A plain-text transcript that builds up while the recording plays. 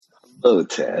Hello,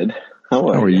 Ted. How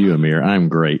are you, Amir? I am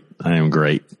great.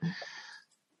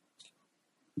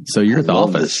 So you're at the office. I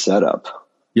love this setup.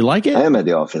 You like it? I am at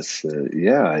the office.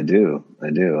 Yeah, I do. I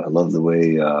love the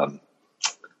way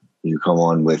you come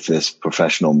on with this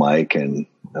professional mic, and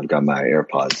I've got my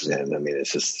AirPods in. I mean,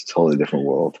 it's just a totally different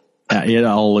world. It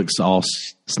all looks all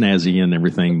snazzy and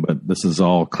everything, but this is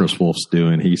all Chris Wolf's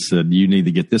doing. He said, you need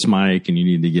to get this mic and you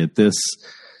need to get this,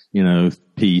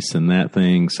 piece and that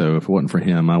thing. So if it wasn't for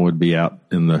him, I would be out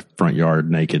in the front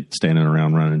yard naked, standing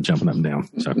around, running and jumping up and down.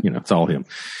 So, it's all him.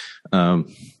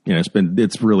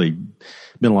 It's really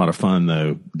been a lot of fun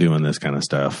though, doing this kind of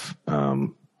stuff,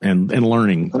 and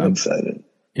learning. I'm excited.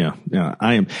 Yeah.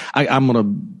 I'm going to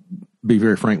be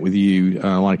very frank with you,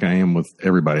 like I am with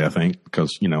everybody, I think,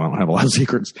 because, I don't have a lot of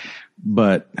secrets,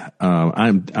 but,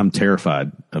 I'm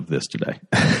terrified of this today.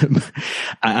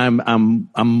 I'm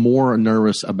more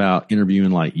nervous about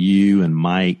interviewing like you and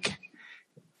Mike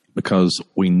because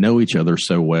we know each other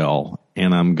so well,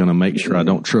 and I'm going to make sure I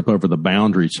don't trip over the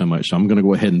boundary so much. So I'm going to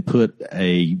go ahead and put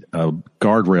a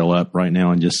guardrail up right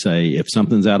now and just say, if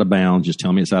something's out of bounds, just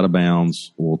tell me it's out of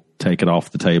bounds. We'll take it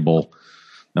off the table.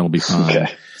 That'll be fine.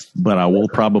 Okay. But I will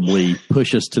probably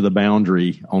push us to the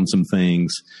boundary on some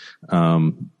things,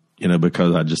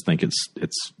 because I just think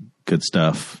it's good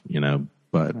stuff,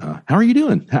 But how are you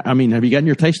doing? I mean, have you gotten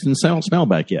your taste and smell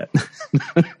back yet?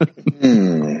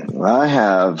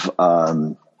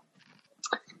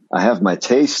 I have my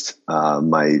taste.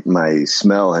 My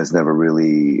smell has never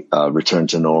really returned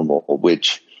to normal,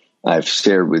 which I've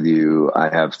shared with you. I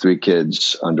have 3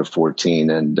 kids under 14,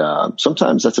 and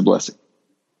sometimes that's a blessing.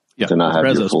 Yeah, to not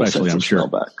have your full especially, sense I'm of sure.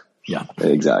 smell back. Yeah,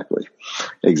 exactly.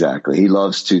 He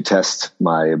loves to test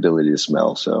my ability to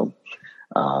smell. So,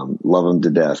 love him to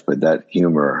death, but that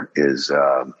humor is,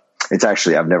 it's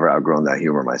actually, I've never outgrown that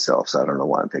humor myself. So I don't know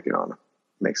why I'm picking on him.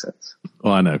 Makes sense.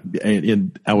 Well, I know.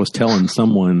 I was telling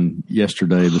someone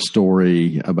yesterday the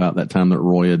story about that time that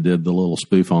Roya did the little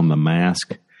spoof on The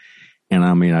Mask. And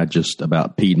I mean, I just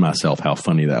about peed myself how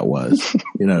funny that was.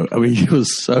 It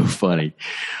was so funny.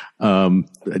 And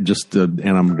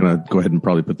I'm going to go ahead and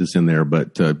probably put this in there,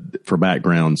 but for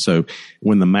background. So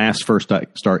when The Mask first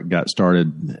got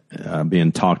started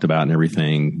being talked about and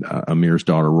everything, Amir's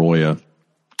daughter, Roya,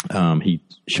 he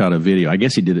shot a video. I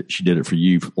guess she did it for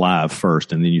you live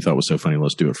first, and then you thought it was so funny,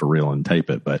 let's do it for real and tape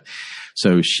it. But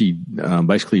so she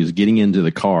basically is getting into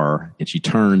the car, and she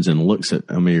turns and looks at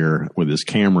Amir with his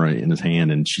camera in his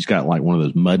hand, and she's got like one of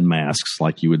those mud masks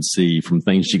like you would see from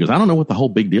things. She goes, I don't know what the whole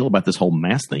big deal about this whole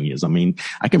mask thing is. I mean,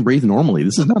 I can breathe normally.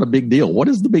 This is not a big deal. What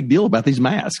is the big deal about these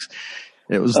masks?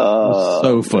 It was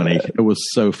so funny. God. It was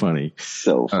so funny.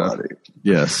 So funny.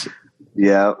 Yes.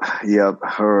 Yep.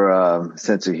 Her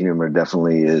sense of humor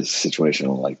definitely is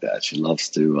situational like that. She loves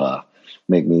to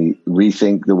make me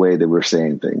rethink the way that we're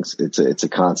saying things. It's a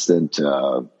constant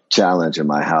challenge in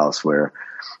my house where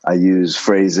I use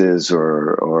phrases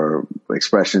or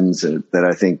expressions that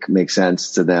I think make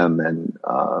sense to them, and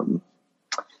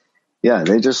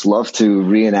they just love to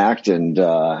reenact and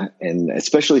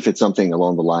especially if it's something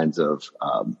along the lines of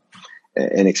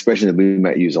an expression that we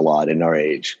might use a lot in our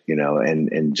age,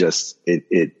 and just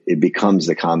it becomes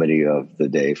the comedy of the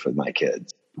day for my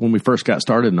kids. When we first got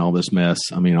started in all this mess,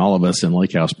 I mean, all of us in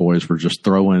Lake House Boys were just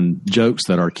throwing jokes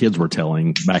that our kids were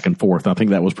telling back and forth. I think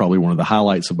that was probably one of the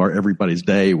highlights of everybody's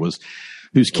day was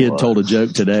whose kid told a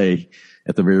joke today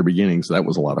at the very beginning. So that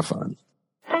was a lot of fun.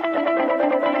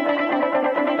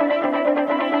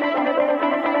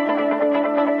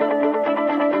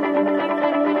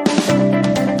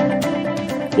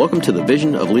 Welcome to the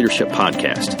Vision of Leadership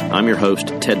podcast. I'm your host,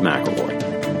 Ted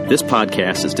McElroy. This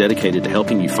podcast is dedicated to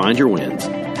helping you find your wins,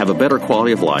 have a better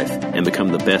quality of life, and become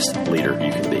the best leader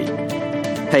you can be.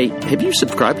 Hey, have you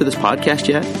subscribed to this podcast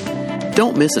yet?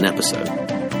 Don't miss an episode.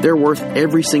 They're worth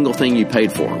every single thing you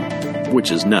paid for them,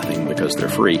 which is nothing because they're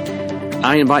free.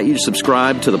 I invite you to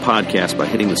subscribe to the podcast by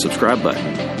hitting the subscribe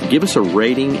button. Give us a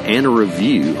rating and a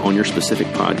review on your specific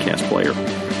podcast player.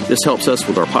 This helps us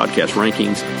with our podcast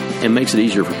rankings and makes it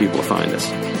easier for people to find us.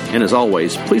 And as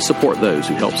always, please support those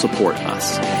who help support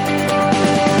us.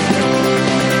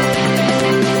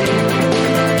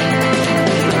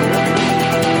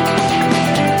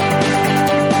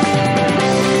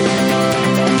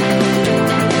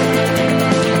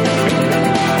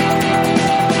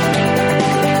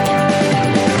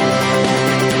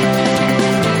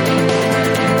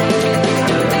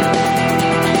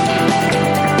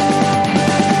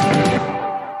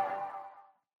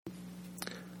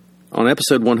 On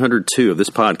episode 102 of this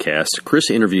podcast,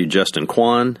 Chris interviewed Justin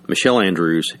Kwan, Michelle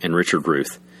Andrews, and Richard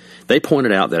Ruth. They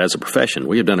pointed out that as a profession,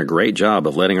 we have done a great job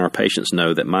of letting our patients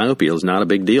know that myopia is not a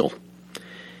big deal.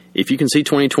 If you can see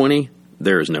 20/20,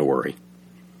 there is no worry.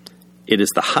 It is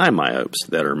the high myopes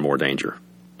that are in more danger.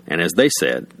 And as they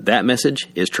said, that message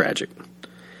is tragic.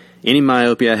 Any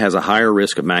myopia has a higher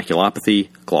risk of maculopathy,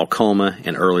 glaucoma,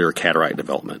 and earlier cataract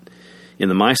development. In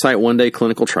the MiSight one-day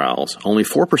clinical trials, only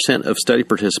 4% of study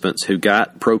participants who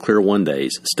got ProClear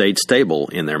one-days stayed stable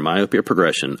in their myopia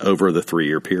progression over the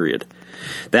 3-year period.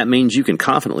 That means you can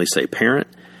confidently say, parent,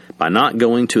 by not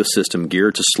going to a system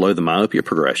geared to slow the myopia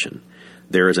progression,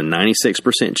 there is a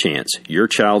 96% chance your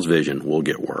child's vision will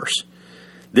get worse.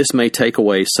 This may take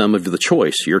away some of the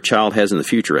choice your child has in the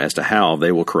future as to how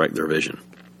they will correct their vision.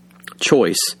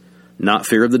 Choice, not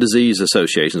fear of the disease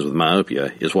associations with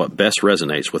myopia, is what best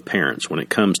resonates with parents when it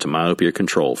comes to myopia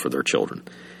control for their children.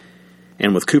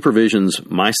 And with CooperVision's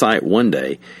MiSight One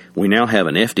Day, we now have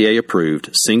an FDA-approved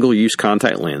single-use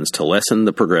contact lens to lessen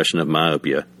the progression of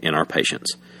myopia in our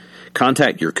patients.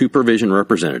 Contact your CooperVision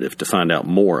representative to find out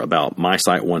more about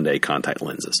MiSight One Day contact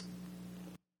lenses.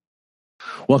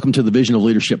 Welcome to the Vision of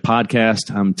Leadership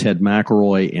podcast. I'm Ted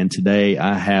McElroy, and today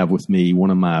I have with me one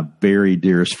of my very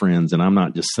dearest friends, and I'm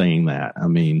not just saying that. I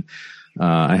mean,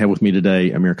 I have with me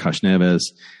today Amir Khoshneves.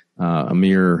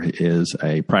 Amir is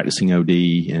a practicing OD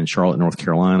in Charlotte, North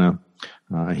Carolina.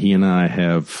 He and I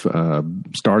have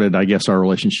started, I guess, our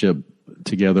relationship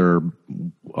together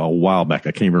a while back.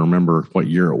 I can't even remember what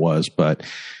year it was, but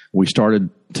we started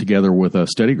together with a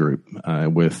study group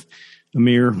with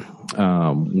Amir,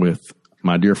 with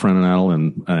my dear friend and idol,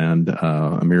 and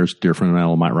Amir's dear friend and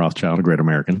idol, Mike Rothschild, a great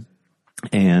American,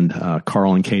 and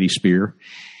Carl and Katie Spear.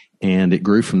 And it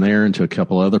grew from there into a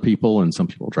couple other people, and some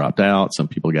people dropped out, some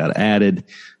people got added.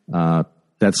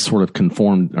 That's sort of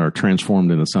conformed or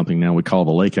transformed into something now we call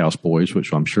the Lake House Boys,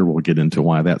 which I'm sure we'll get into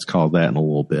why that's called that in a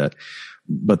little bit.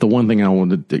 But the one thing I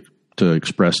wanted to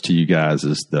express to you guys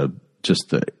is the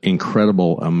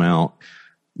incredible amount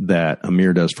that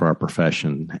Amir does for our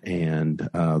profession, and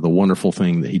the wonderful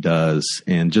thing that he does,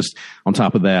 and just on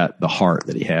top of that, the heart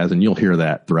that he has, and you'll hear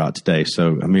that throughout today.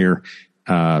 So Amir,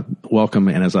 welcome.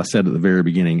 And as I said at the very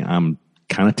beginning, I'm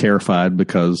kind of terrified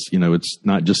because, it's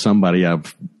not just somebody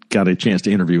I've got a chance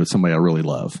to interview, with somebody I really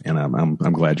love. And I'm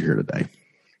glad you're here today.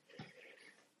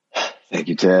 Thank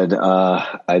you, Ted.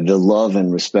 The love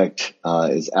and respect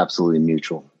is absolutely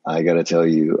mutual. I got to tell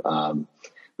you,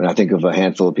 when I think of a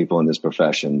handful of people in this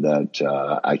profession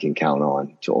that I can count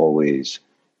on to always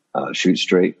shoot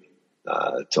straight,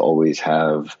 to always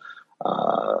have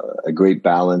a great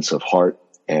balance of heart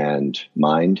and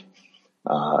mind,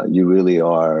 you really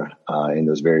are in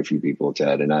those very few people,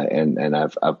 Ted. And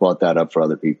I've brought that up for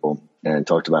other people and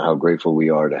talked about how grateful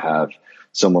we are to have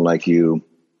someone like you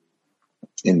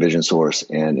in Vision Source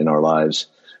and in our lives,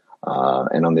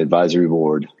 and on the advisory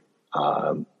board.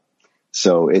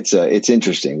 So it's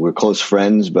interesting. We're close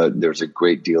friends, but there's a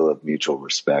great deal of mutual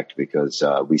respect because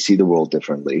we see the world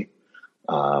differently.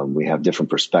 We have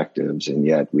different perspectives, and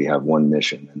yet we have one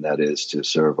mission, and that is to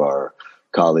serve our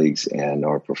colleagues and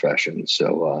our profession.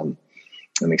 So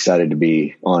I'm excited to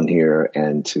be on here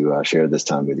and to share this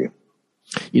time with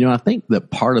you. I think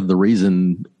that part of the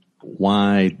reason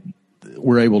why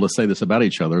we're able to say this about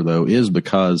each other, though, is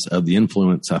because of the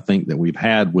influence I think that we've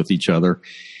had with each other,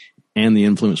 and the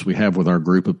influence we have with our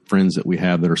group of friends that we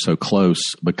have that are so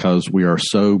close, because we are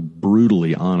so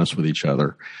brutally honest with each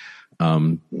other,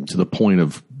 to the point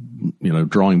of,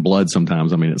 drawing blood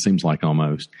sometimes. I mean, it seems like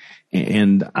almost.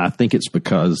 And I think it's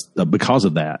because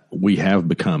of that, we have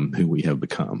become who we have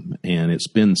become. And it's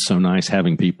been so nice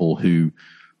having people who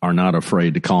are not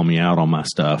afraid to call me out on my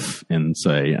stuff and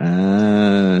say,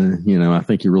 I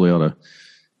think you really ought to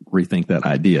rethink that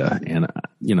idea. And,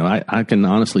 I can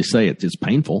honestly say it's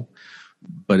painful,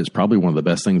 but it's probably one of the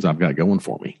best things I've got going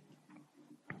for me.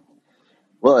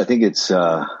 Well, I think it's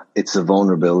a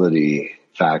vulnerability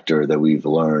factor that we've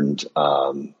learned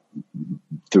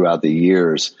throughout the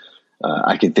years.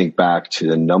 I can think back to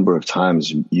the number of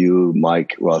times you,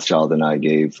 Mike Rothschild, and I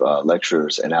gave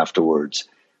lectures, and afterwards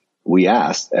we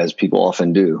asked, as people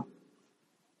often do,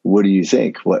 what do you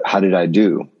think? How did I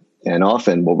do? And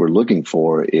often what we're looking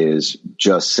for is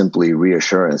just simply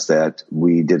reassurance that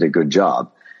we did a good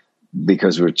job,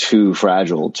 because we're too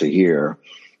fragile to hear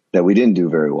that we didn't do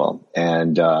very well.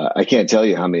 And I can't tell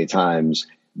you how many times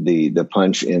the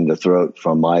punch in the throat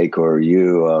from Mike or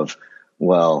you of,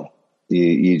 well,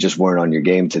 you just weren't on your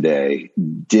game today,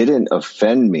 didn't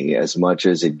offend me as much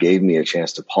as it gave me a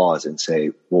chance to pause and say,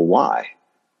 well, why?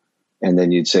 And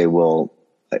then you'd say, well,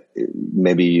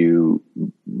 maybe you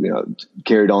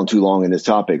carried on too long in this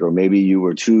topic, or maybe you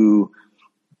were too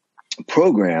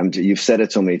programmed. You've said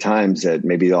it so many times that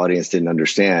maybe the audience didn't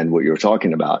understand what you were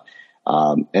talking about.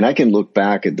 And I can look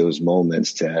back at those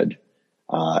moments, Ted,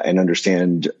 and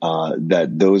understand that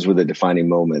those were the defining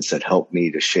moments that helped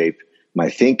me to shape my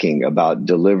thinking about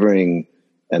delivering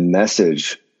a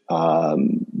message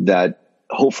that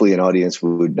hopefully an audience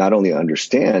would not only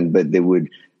understand, but they would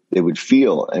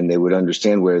feel, and they would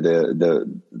understand where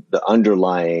the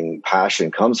underlying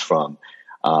passion comes from.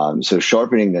 So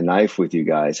sharpening the knife with you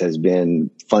guys has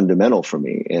been fundamental for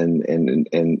me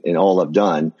in all I've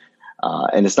done.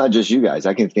 And it's not just you guys.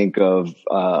 I can think of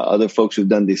other folks who've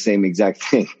done the same exact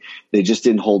thing. They just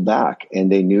didn't hold back.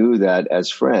 And they knew that as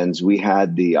friends, we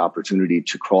had the opportunity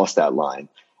to cross that line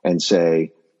and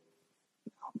say,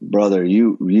 brother,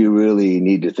 you really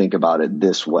need to think about it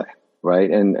this way, right?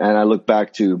 And I look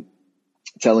back to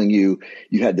telling you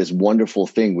had this wonderful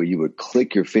thing where you would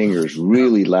click your fingers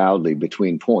really loudly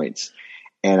between points.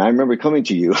 And I remember coming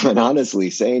to you and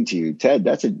honestly saying to you, Ted,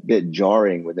 that's a bit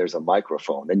jarring when there's a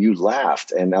microphone. And you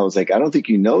laughed. And I was like, I don't think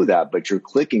you know that, but you're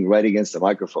clicking right against the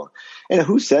microphone. And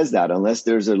who says that unless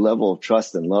there's a level of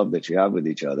trust and love that you have with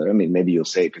each other? I mean, maybe you'll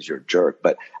say it because you're a jerk,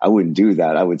 but I wouldn't do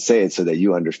that. I would say it so that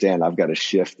you understand I've got to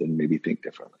shift and maybe think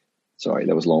differently. Sorry,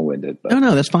 that was long-winded. But.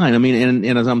 No, that's fine. I mean,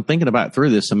 and as I'm thinking about through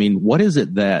this, I mean, what is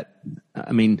it that,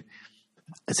 I mean,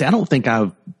 see, I don't think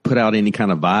I've put out any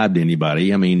kind of vibe to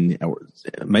anybody. I mean,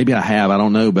 maybe I have, I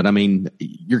don't know, but I mean,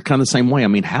 you're kind of the same way. I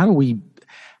mean, how do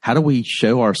we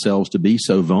show ourselves to be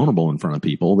so vulnerable in front of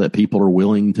people that people are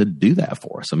willing to do that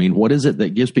for us? I mean, what is it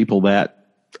that gives people that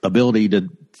ability to,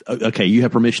 okay, you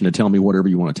have permission to tell me whatever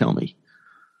you want to tell me?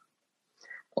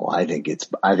 Oh, I think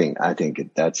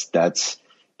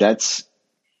that's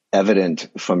evident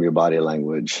from your body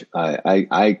language.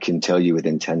 I can tell you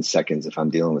within 10 seconds if I'm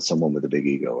dealing with someone with a big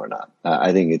ego or not.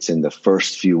 I think it's in the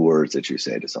first few words that you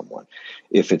say to someone.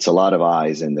 If it's a lot of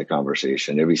I's in the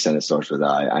conversation, every sentence starts with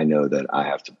I know that I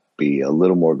have to be a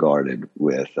little more guarded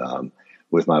with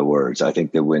my words. I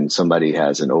think that when somebody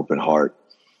has an open heart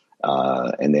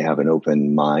and they have an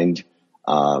open mind,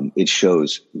 it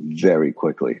shows very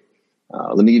quickly.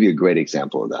 Let me give you a great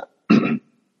example of that.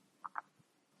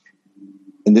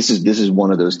 And this is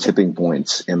one of those tipping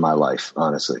points in my life,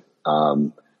 honestly.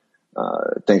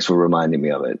 Thanks for reminding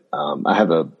me of it. I have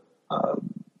a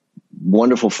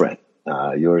wonderful friend,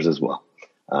 yours as well,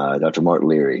 Dr. Mark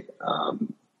Leary.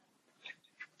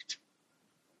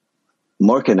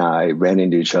 Mark and I ran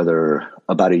into each other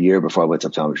about a year before I went to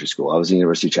optometry school. I was at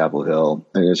University of Chapel Hill,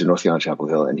 and he was at North Carolina Chapel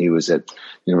Hill, and he was at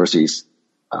University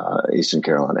of Eastern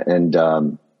Carolina. And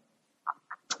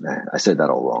I said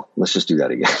that all wrong. Let's just do that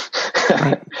again.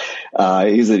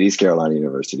 He's at East Carolina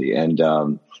University,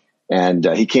 and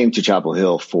he came to Chapel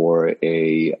Hill for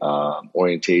a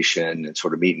orientation and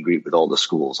sort of meet and greet with all the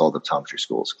schools, all the optometry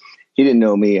schools. He didn't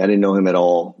know me. I didn't know him at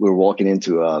all. We were walking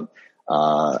into a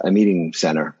meeting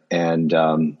center, and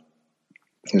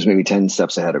he was maybe 10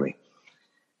 steps ahead of me.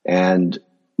 And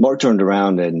Mark turned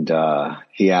around and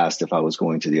he asked if I was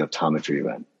going to the optometry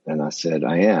event, and I said,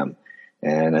 I am.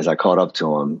 And as I caught up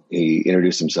to him, he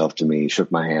introduced himself to me,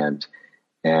 shook my hand,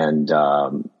 and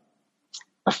I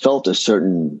felt a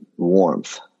certain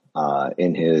warmth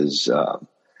in his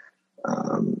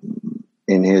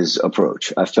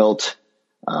approach. I felt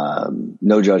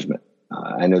no judgment.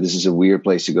 I know this is a weird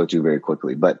place to go to very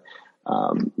quickly, but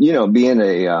being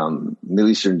a Middle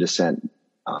Eastern descent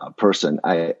person,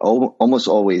 I almost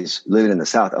always living in the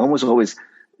South. I almost always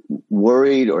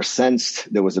worried or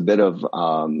sensed there was a bit of,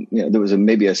 there was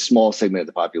maybe a small segment of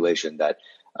the population that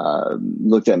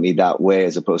looked at me that way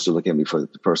as opposed to looking at me for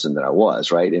the person that I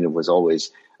was, right? And it was always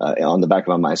on the back of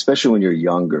my mind, especially when you're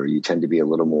younger, you tend to be a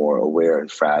little more aware and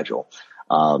fragile.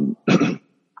 And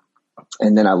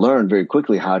then I learned very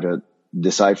quickly how to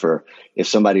decipher if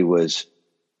somebody was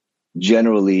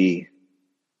generally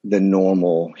the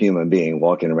normal human being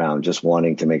walking around just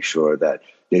wanting to make sure that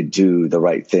they do the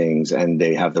right things and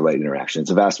they have the right interactions.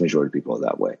 The vast majority of people are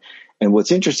that way. And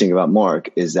what's interesting about Mark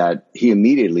is that he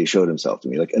immediately showed himself to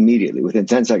me, like immediately. Within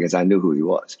 10 seconds, I knew who he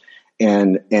was.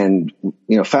 And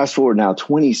fast forward now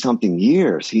 20 something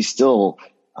years, he's still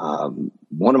one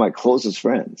of my closest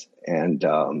friends. And,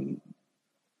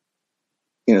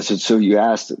 so you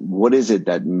asked, what is it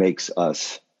that makes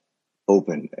us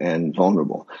open and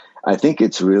vulnerable? I think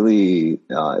it's really,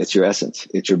 it's your essence.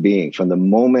 It's your being. From the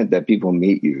moment that people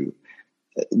meet you,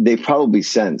 they probably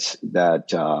sense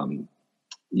that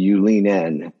you lean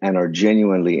in and are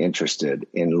genuinely interested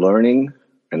in learning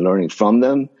and learning from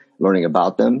them, learning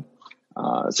about them.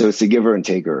 So it's a giver and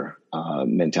taker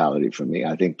mentality for me.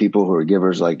 I think people who are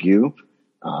givers like you,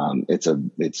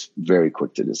 it's very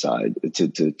quick to decide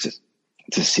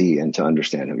to see and to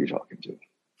understand who you're talking to.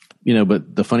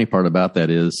 But the funny part about that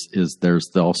is there's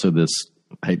also this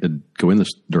I hate to go in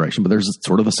this direction, but there's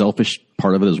sort of a selfish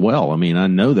part of it as well. I mean, I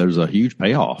know there's a huge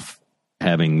payoff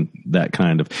having that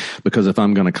kind of, because if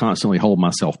I'm going to constantly hold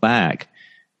myself back,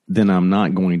 then I'm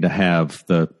not going to have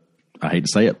I hate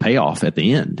to say it, payoff at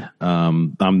the end.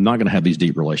 I'm not going to have these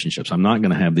deep relationships. I'm not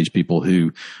going to have these people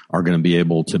who are going to be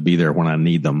able to be there when I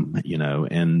need them,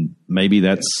 and maybe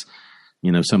that's,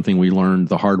 something we learned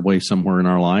the hard way somewhere in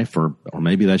our life, or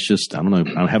maybe that's just, I don't know.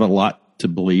 I have a lot to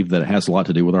believe that it has a lot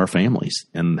to do with our families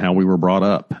and how we were brought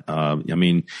up. I've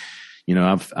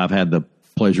had the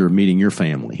pleasure of meeting your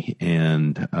family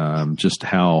and just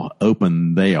how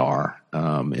open they are.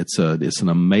 It's an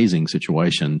amazing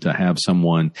situation to have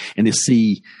someone and to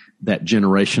see that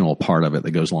generational part of it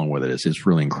that goes along with it. It's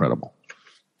really incredible.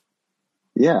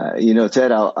 Yeah.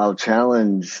 Ted, I'll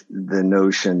challenge the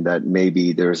notion that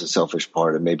maybe there's a selfish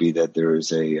part, and maybe that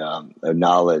there's a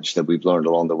knowledge that we've learned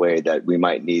along the way that we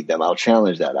might need them. I'll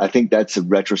challenge that. I think that's a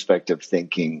retrospective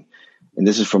thinking. And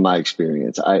this is from my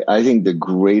experience. I think the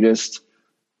greatest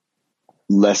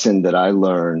lesson that I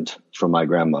learned from my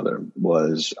grandmother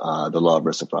was the law of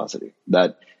reciprocity,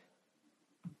 that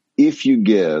if you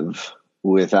give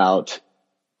without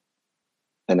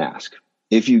an ask,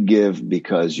 if you give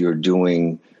because you're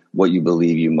doing what you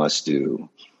believe you must do,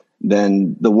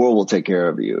 then the world will take care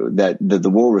of you, that the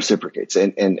world reciprocates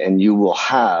and you will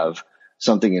have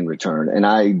something in return. And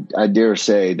I dare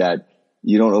say that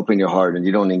you don't open your heart and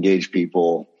you don't engage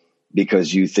people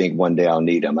because you think one day I'll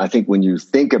need them. I think when you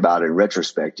think about it in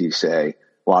retrospect, you say,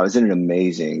 wow, isn't it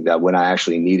amazing that when I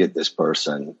actually needed this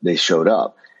person, they showed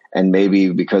up? And maybe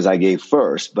because I gave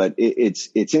first, but it's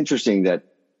interesting that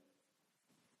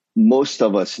most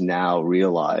of us now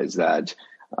realize that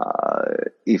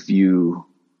if you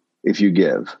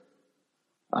give,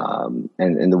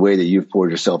 and the way that you've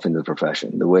poured yourself into the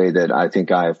profession, the way that I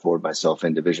think I have poured myself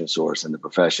into Vision Source and the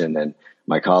profession and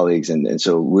my colleagues, and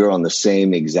so we're on the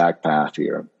same exact path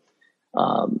here,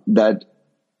 that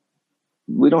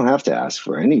we don't have to ask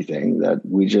for anything, that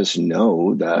we just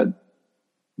know that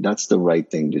that's the right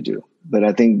thing to do. But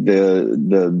I think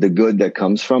the good that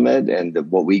comes from it and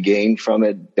what we gain from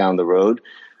it down the road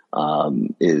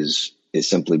is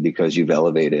simply because you've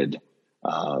elevated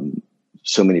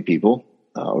so many people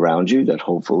around you that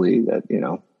hopefully that,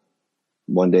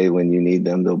 one day when you need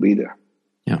them, they'll be there.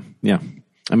 Yeah.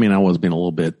 I mean, I was being a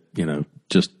little bit,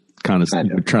 just kind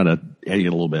of trying to edit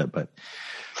a little bit, but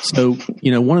so,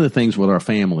 one of the things with our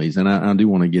families, and I do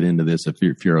want to get into this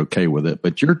if you're okay with it,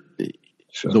 but sure.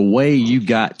 The way you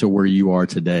got to where you are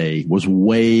today was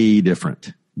way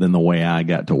different than the way I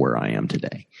got to where I am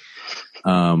today.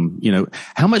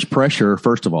 How much pressure,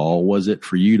 first of all, was it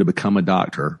for you to become a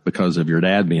doctor because of your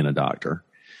dad being a doctor?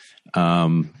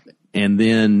 And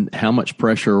then how much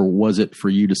pressure was it for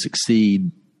you to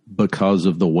succeed because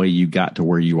of the way you got to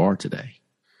where you are today?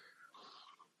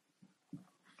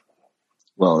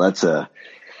 Well, that's a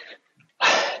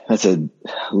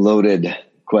loaded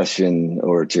question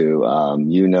or two.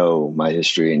 My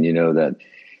history, and that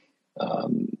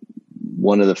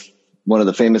one of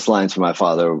the famous lines from my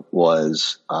father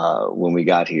was when we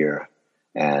got here,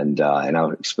 and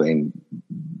I'll explain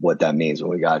what that means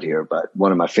when we got here. But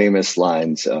one of my famous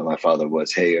lines, my father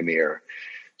was, "Hey, Amir,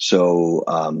 so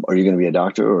are you going to be a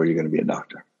doctor or are you going to be a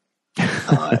doctor?"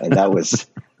 And that was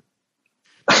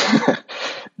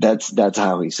that's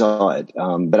how he saw it.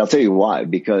 But I'll tell you why,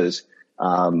 because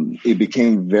it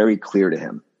became very clear to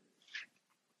him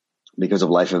because of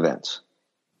life events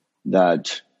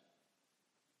that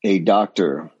a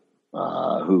doctor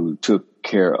who took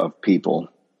care of people,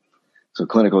 so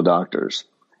clinical doctors,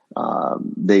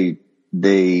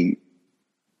 they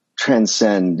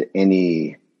transcend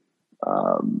any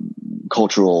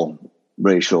cultural,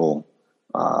 racial,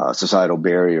 societal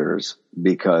barriers,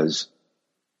 because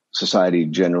society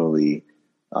generally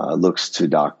looks to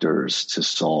doctors to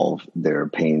solve their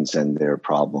pains and their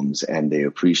problems, and they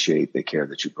appreciate the care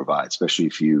that you provide, especially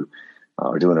if you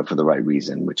are doing it for the right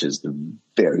reason, which is the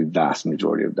very vast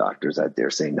majority of doctors. I dare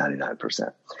say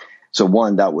 99%. So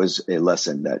one, that was a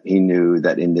lesson that he knew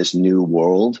that in this new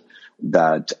world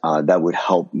that would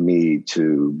help me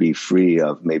to be free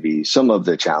of maybe some of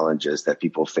the challenges that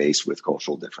people face with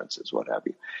cultural differences, what have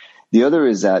you. The other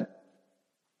is that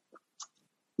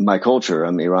my culture,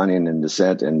 I'm Iranian in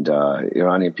descent, and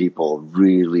Iranian people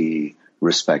really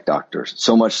respect doctors.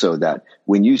 So much so that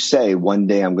when you say one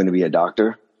day I'm going to be a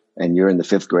doctor and you're in the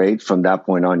 5th grade, from that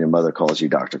point on, your mother calls you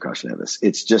Dr. Kashnevis.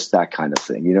 It's just that kind of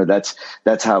thing.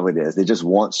 That's how it is. They just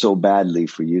want so badly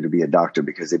for you to be a doctor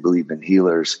because they believe in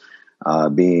healers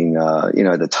being,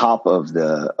 at the top of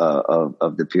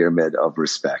the pyramid of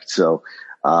respect. So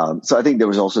I think there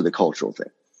was also the cultural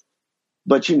thing.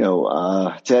 But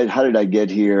Ted, how did I get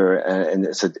here? And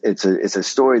it's a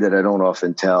story that I don't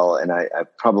often tell, and I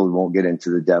probably won't get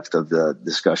into the depth of the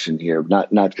discussion here. Not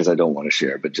because I don't want to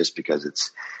share, but just because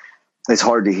it's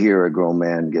hard to hear a grown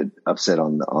man get upset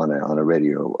on a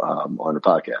radio on a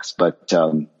podcast. But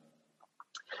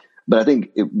I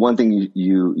think one thing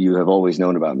you have always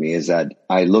known about me is that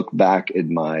I look back at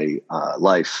my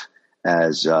life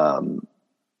as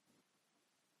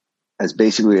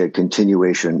basically a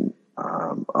continuation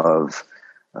of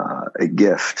a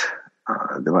gift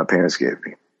that my parents gave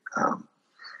me.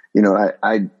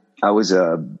 I was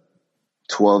a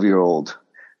 12-year-old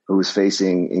who was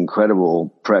facing incredible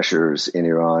pressures in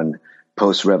Iran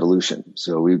post-revolution.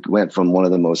 So we went from one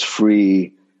of the most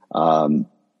free,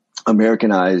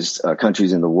 Americanized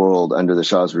countries in the world under the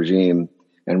Shah's regime,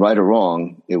 and right or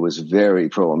wrong, it was very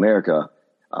pro-America.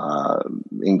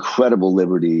 Incredible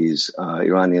liberties.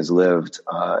 Iranians lived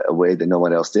a way that no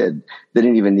one else did. They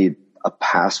didn't even need a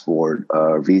passport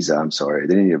or visa. I'm sorry.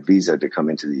 They didn't need a visa to come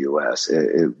into the U.S.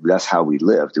 That's how we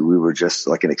lived. We were just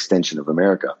like an extension of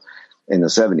America in the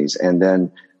 70s. And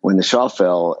then when the Shah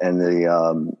fell and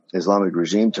the Islamic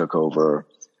regime took over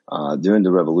during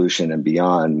the revolution and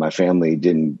beyond, my family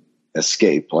didn't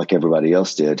escape like everybody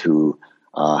else did who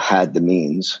had the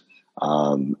means.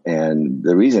 And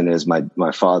the reason is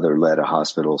my father led a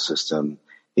hospital system.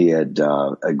 He had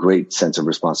a great sense of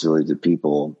responsibility to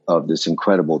people of this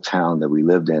incredible town that we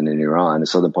lived in Iran, the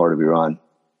southern part of Iran,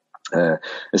 a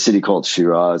city called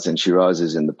Shiraz. And Shiraz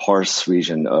is in the Pars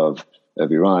region of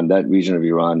Iran. That region of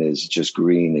Iran is just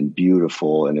green and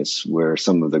beautiful, and it's where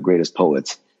some of the greatest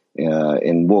poets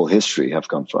in world history have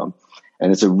come from.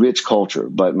 And it's a rich culture.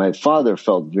 But my father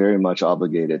felt very much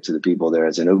obligated to the people there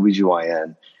as an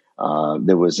OBGYN.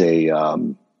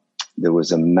 There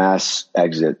was a mass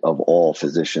exit of all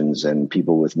physicians and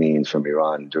people with means from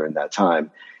Iran during that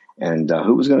time. And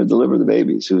who was going to deliver the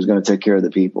babies? Who was going to take care of the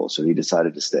people? So he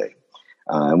decided to stay.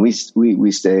 And we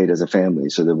stayed as a family.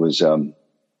 So there was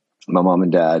my mom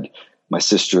and dad, my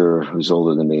sister, who's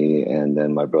older than me, and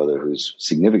then my brother, who's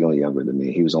significantly younger than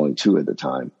me. He was only 2 at the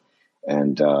time.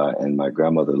 And my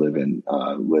grandmother living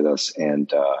with us.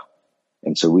 And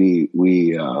so we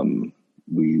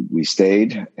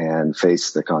stayed and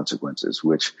faced the consequences,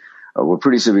 which were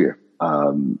pretty severe.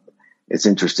 It's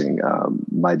interesting.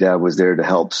 My dad was there to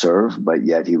help serve, but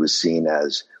yet he was seen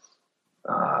as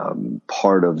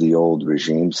part of the old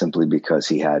regime simply because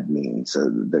he had means.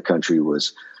 The country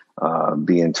was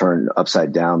being turned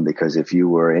upside down because if you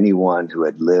were anyone who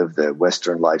had lived the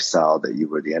Western lifestyle, that you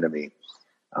were the enemy.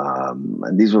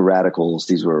 And these were radicals.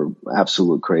 These were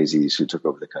absolute crazies who took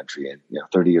over the country. And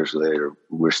 30 years later,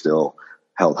 we're still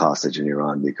held hostage in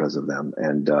Iran because of them.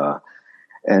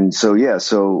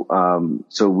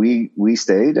 So we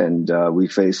stayed and we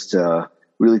faced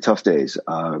really tough days.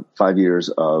 5 years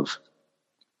of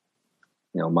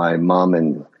my mom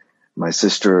and my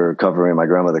sister my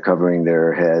grandmother covering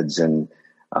their heads and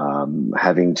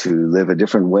having to live a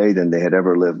different way than they had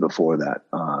ever lived before that.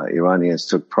 Iranians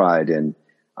took pride in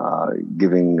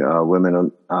giving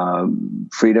women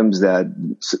freedoms that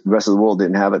the rest of the world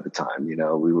didn't have at the time.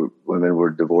 Women were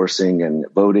divorcing and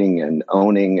voting and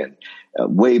owning, and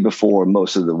way before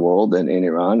most of the world in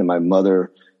Iran. And my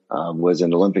mother was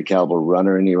an Olympic caliber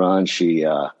runner in Iran. She,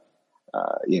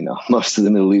 most of the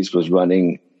Middle East was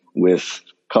running with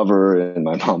cover, and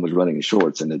my mom was running in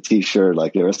shorts and a t-shirt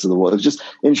like the rest of the world. It was just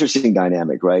interesting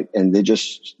dynamic, right? And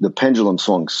the pendulum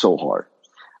swung so hard.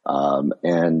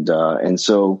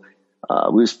 So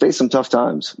we faced some tough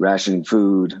times, rationing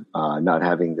food, not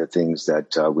having the things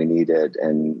that we needed,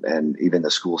 and even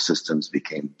the school systems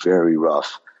became very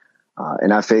rough.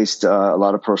 And I faced a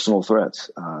lot of personal threats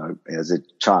as a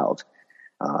child.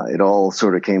 It all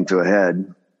sort of came to a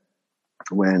head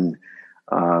when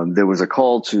there was a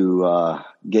call to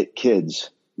get kids,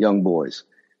 young boys,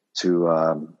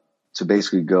 to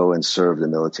basically go and serve the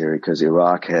military because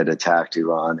Iraq had attacked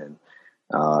Iran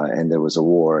and there was a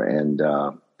war, and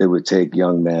it would take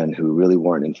young men who really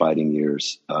weren't in fighting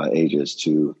ages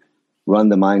to run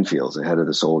the minefields ahead of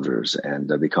the soldiers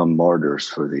and become martyrs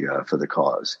for the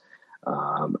cause.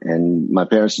 And my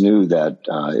parents knew that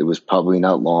it was probably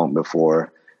not long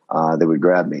before they would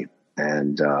grab me,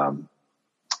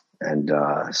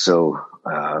 so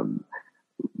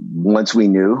once we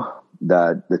knew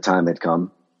that the time had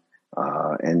come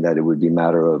and that it would be a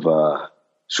matter of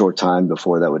short time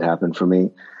before that would happen for me.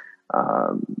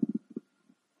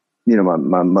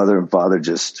 My mother and father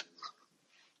just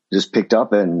picked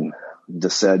up and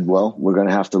just said, well, we're going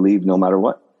to have to leave no matter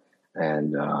what.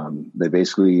 And they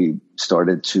basically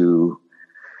started to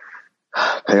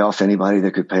pay off anybody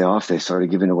that could pay off. They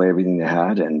started giving away everything they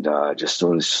had, and just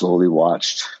sort of slowly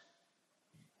watched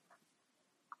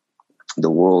the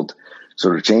world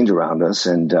sort of change around us.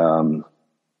 And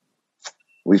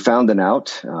we found an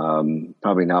out,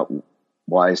 probably not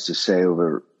wise to say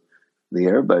over the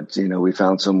air, but, we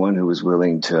found someone who was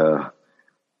willing to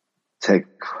take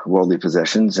worldly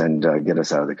possessions and get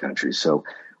us out of the country. So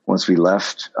once we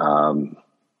left,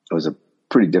 it was a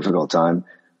pretty difficult time,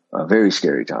 a very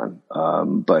scary time.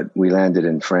 But we landed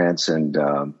in France and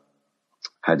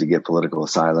had to get political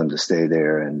asylum to stay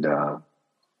there, and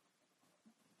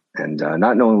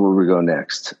not knowing where we go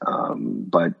next,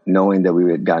 but knowing that we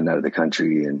had gotten out of the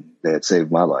country and they had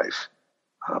saved my life.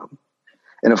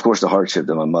 And of course, the hardship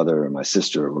that my mother and my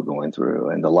sister were going through,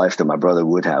 and the life that my brother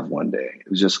would have one day. It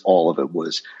was just all of it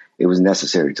was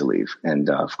necessary to leave. And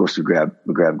of course, we grabbed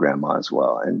grandma as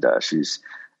well, and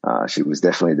she was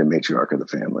definitely the matriarch of the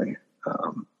family.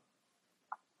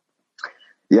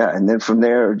 And then from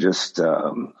there, just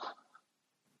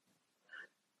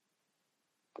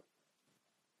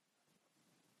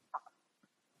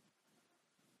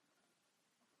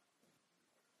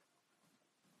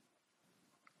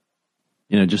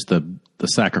just the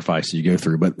sacrifices you go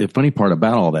through. But the funny part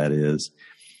about all that is,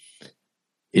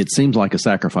 it seems like a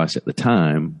sacrifice at the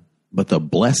time, but the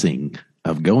blessing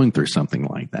of going through something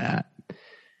like that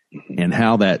and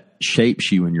how that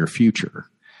shapes you in your future.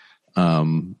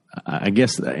 I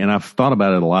guess, and I've thought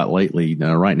about it a lot lately.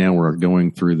 Right now we're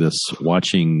going through this,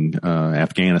 watching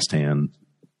Afghanistan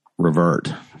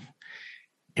revert.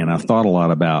 And I've thought a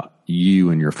lot about you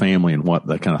and your family and what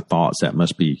the kind of thoughts that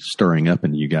must be stirring up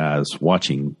in you guys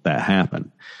watching that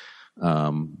happen.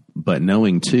 But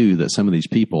knowing too that some of these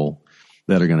people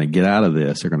that are going to get out of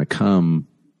this are going to come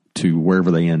to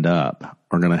wherever they end up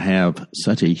are going to have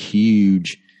such a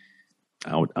huge,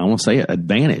 I want to say it,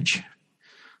 advantage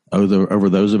over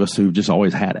those of us who've just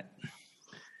always had it.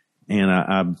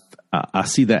 And I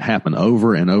see that happen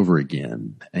over and over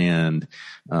again. And,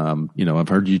 I've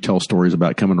heard you tell stories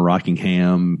about coming to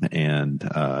Rockingham and,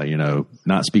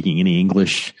 not speaking any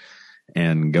English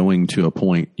and going to a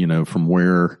point, from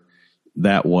where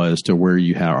that was to where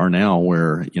you are now,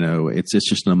 where, it's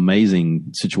just an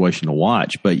amazing situation to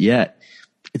watch, but yet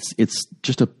it's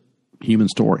just a human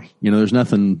story. There's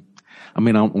nothing, I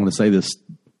don't want to say this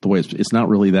the way it's not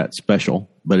really that special,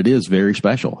 but it is very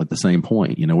special at the same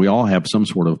point. We all have some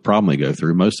sort of problem we go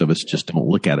through. Most of us just don't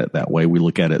look at it that way. We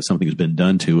look at it, something has been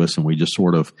done to us, and we just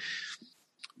sort of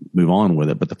move on with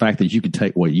it. But the fact that you could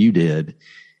take what you did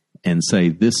and say,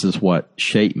 this is what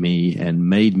shaped me and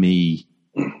made me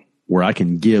where I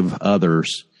can give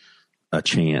others a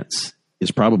chance, is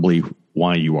probably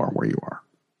why you are where you are.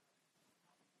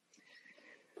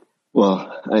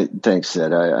 Well, thanks,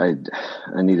 Sid. I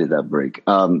needed that break.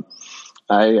 I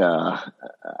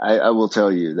will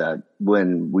tell you that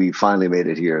when we finally made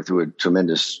it here through a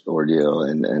tremendous ordeal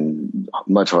and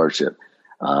much hardship,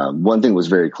 one thing was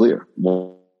very clear: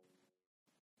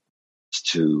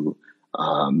 to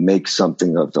make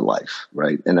something of the life,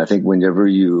 right? And I think whenever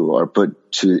you are put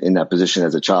in that position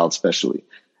as a child, especially,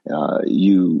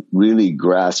 you really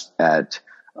grasp at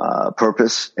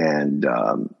purpose and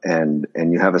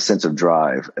you have a sense of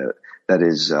drive that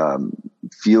is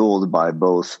fueled by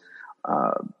both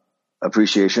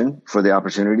appreciation for the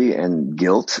opportunity and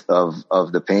guilt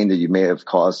of the pain that you may have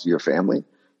caused your family.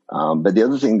 But the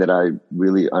other thing that I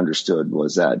really understood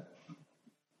was that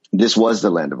this was the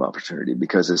land of opportunity,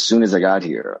 because as soon as I got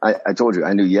here, I told you,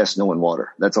 I knew yes, no, and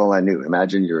water. That's all I knew.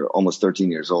 Imagine you're almost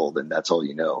 13 years old and that's all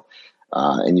you know.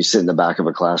 And you sit in the back of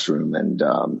a classroom and,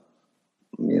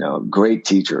 great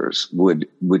teachers would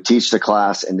teach the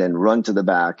class and then run to the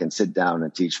back and sit down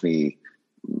and teach me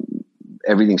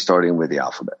everything starting with the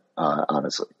alphabet,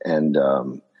 honestly. And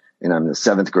I'm in the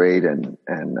 7th grade and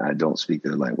I don't speak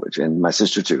their language, and my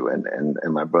sister too. And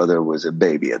my brother was a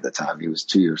baby at the time. He was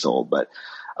 2 years old. But,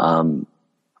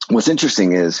 what's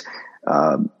interesting is,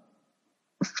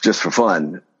 just for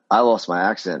fun, I lost my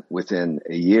accent within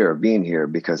a year of being here,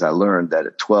 because I learned that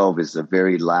at 12 is the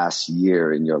very last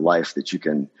year in your life that you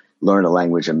can learn a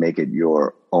language and make it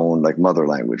your own, like, mother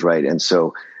language, right? And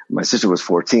so my sister was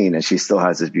 14 and she still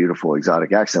has this beautiful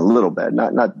exotic accent, a little bit,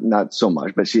 not so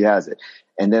much, but she has it.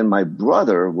 And then my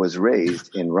brother was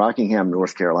raised in Rockingham,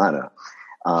 North Carolina.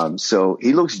 So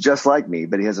he looks just like me,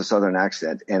 but he has a Southern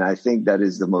accent. And I think that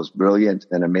is the most brilliant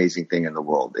and amazing thing in the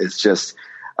world. It's just,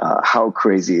 how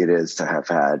crazy it is to have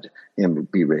had him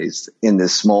be raised in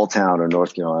this small town of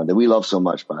North Carolina that we love so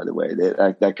much, by the way.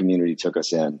 That community took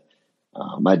us in.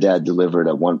 My dad delivered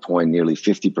at one point nearly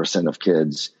 50% of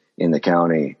kids in the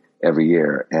county every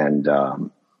year. And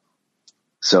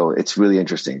So it's really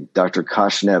interesting. Dr.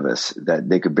 Kosh Nevis, that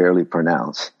they could barely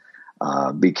pronounce,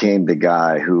 became the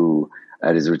guy who,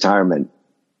 at his retirement,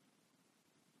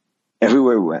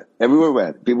 everywhere we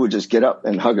went, people would just get up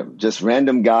and hug him. Just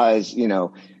random guys,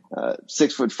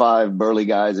 6'5" burly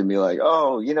guys, and be like,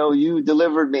 "Oh, you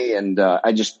delivered me." And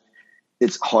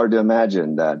it's hard to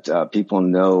imagine that people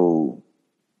know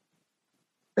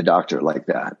a doctor like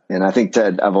that. And I think,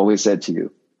 Ted, I've always said to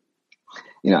you,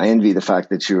 I envy the fact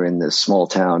that you're in this small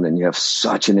town and you have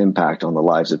such an impact on the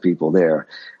lives of people there.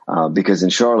 Because in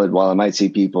Charlotte, while I might see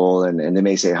people and they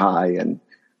may say hi, and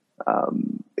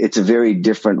it's a very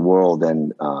different world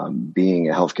than being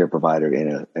a healthcare provider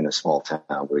in a small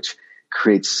town, which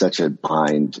creates such a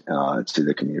bind to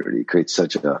the community, creates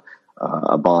such a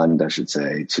bond, I should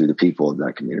say, to the people of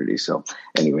that community. So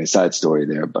anyway, side story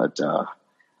there, but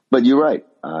you're right.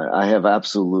 I have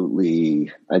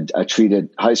absolutely, I treated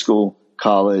high school,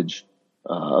 college,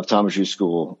 optometry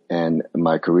school, and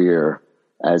my career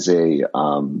as a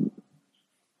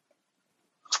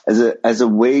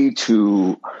way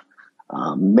to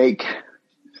make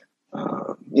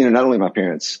not only my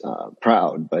parents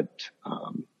proud, but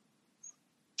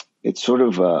it's sort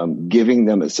of giving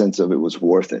them a sense of it was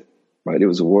worth it, right? It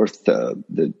was worth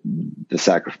the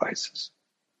sacrifices.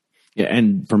 Yeah,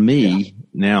 and for me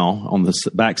now, on the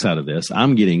backside of this,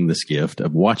 I'm getting this gift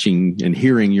of watching and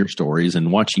hearing your stories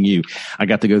and watching you. I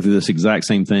got to go through this exact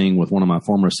same thing with one of my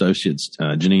former associates,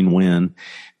 Janine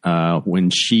Nguyen, when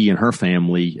she and her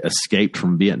family escaped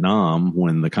from Vietnam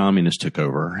when the communists took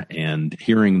over, and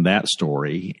hearing that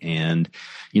story. And,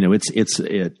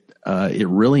 it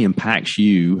really impacts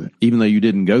you, even though you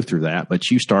didn't go through that,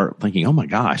 but you start thinking, oh my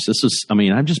gosh,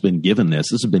 I've just been given this.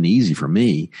 This has been easy for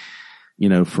me.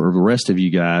 For the rest of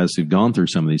you guys who've gone through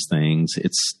some of these things,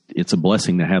 it's a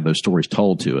blessing to have those stories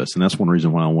told to us. And that's one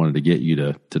reason why I wanted to get you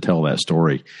to tell that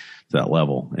story to that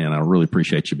level. And I really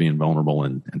appreciate you being vulnerable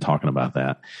and talking about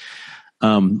that.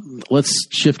 Let's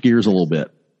shift gears a little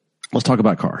bit. Let's talk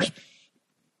about cars.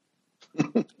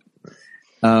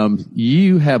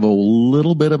 You have a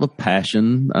little bit of a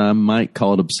passion, I might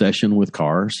call it obsession, with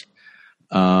cars.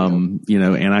 And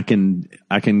I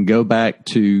can go back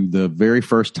to the very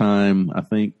first time I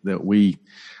think that we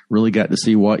really got to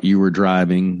see what you were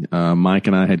driving. Mike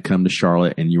and I had come to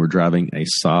Charlotte, and you were driving a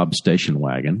Saab station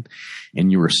wagon, and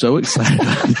you were so excited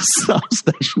about this Saab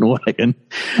station wagon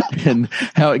and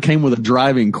how it came with a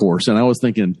driving course. And I was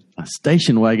thinking, a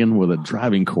station wagon with a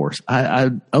driving course.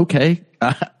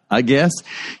 I guess,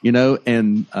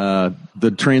 and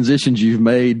the transitions you've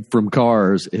made from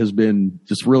cars has been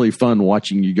just really fun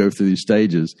watching you go through these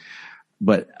stages.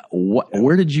 But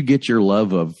where did you get your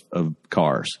love of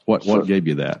cars? What gave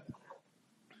you that?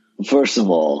 First of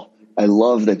all, I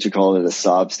love that you call it a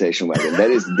Saab station wagon.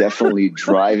 That is definitely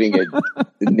driving a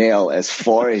nail as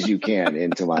far as you can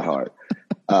into my heart.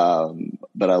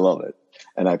 But I love it,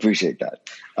 and I appreciate that.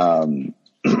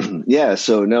 Yeah.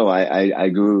 So no, I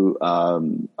grew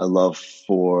a love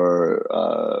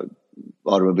for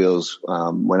automobiles.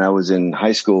 When I was in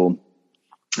high school,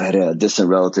 I had a distant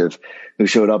relative who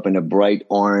showed up in a bright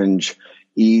orange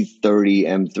E30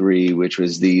 M3, which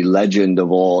was the legend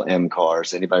of all M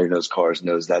cars. Anybody who knows cars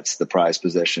knows that's the prized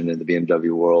possession in the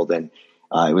BMW world. And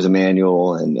it was a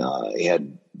manual, and it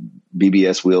had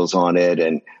BBS wheels on it.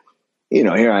 And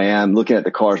here I am looking at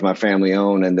the cars my family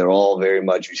own, and they're all very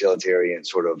much utilitarian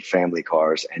sort of family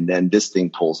cars. And then this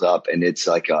thing pulls up, and it's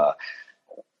like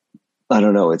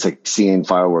it's like seeing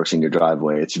fireworks in your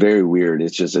driveway. It's very weird.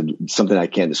 It's just something I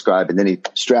can't describe. And then he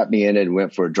strapped me in it and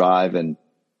went for a drive, and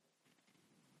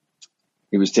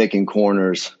he was taking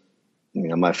corners.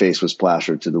 My face was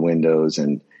plastered to the windows,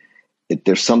 and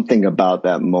there's something about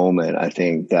that moment, I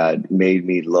think, that made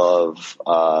me love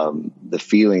the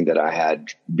feeling that I had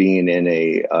being in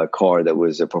a car that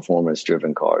was a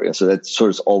performance-driven car. And so that's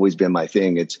sort of always been my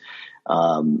thing.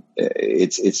 I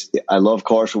love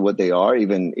cars for what they are,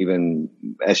 even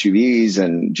SUVs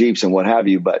and Jeeps and what have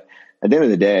you. But at the end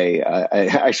of the day, I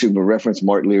actually will reference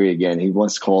Mark Leary again. He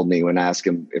once called me when I asked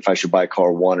him if I should buy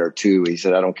car 1 or 2. He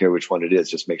said, I don't care which one it is,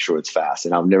 just make sure it's fast.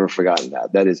 And I've never forgotten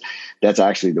that. That's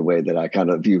actually the way that I kind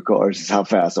of view cars, is how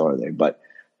fast are they. But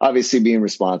obviously being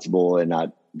responsible and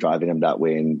not driving them that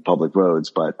way in public roads,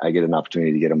 but I get an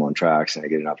opportunity to get them on tracks, and I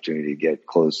get an opportunity to get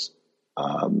close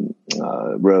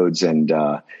roads and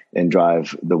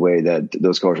drive the way that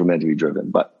those cars were meant to be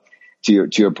driven. But to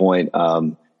your point,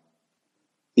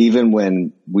 even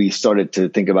when we started to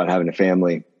think about having a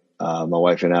family, my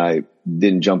wife and I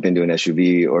didn't jump into an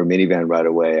SUV or minivan right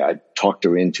away. I talked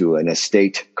her into an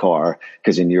estate car,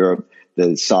 because in Europe, the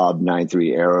Saab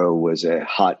 9.3 Aero was a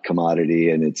hot commodity,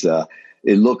 and it's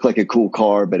it looked like a cool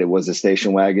car, but it was a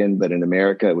station wagon. But in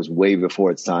America, it was way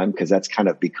before its time, because that's kind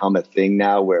of become a thing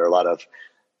now where a lot of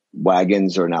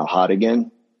wagons are now hot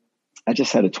again. I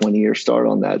just had a 20-year start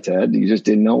on that, Ted. You just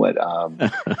didn't know it.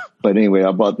 But anyway,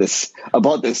 I bought this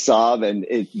Saab, and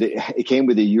it came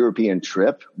with a European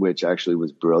trip, which actually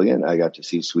was brilliant. I got to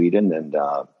see Sweden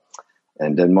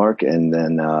and Denmark, and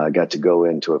then I got to go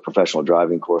into a professional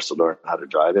driving course to learn how to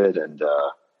drive it. And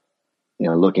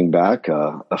looking back,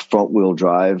 a front-wheel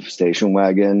drive station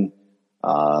wagon,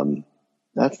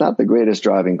 that's not the greatest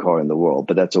driving car in the world,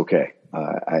 but that's okay.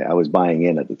 I was buying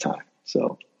in at the time,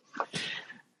 so.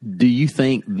 Do you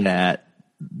think that,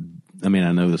 I mean,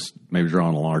 I know this may be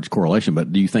drawing a large correlation,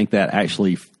 but do you think that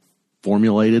actually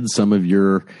formulated some of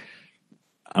your,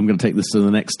 I'm going to take this to the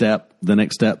next step?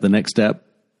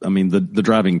 I mean, the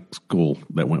driving school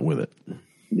that went with it.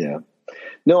 Yeah.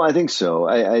 No, I think so.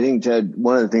 I think, Ted,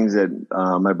 one of the things that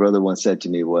my brother once said to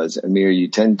me was, Amir, you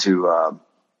tend to,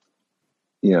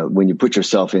 when you put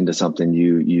yourself into something,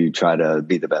 you try to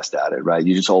be the best at it, right?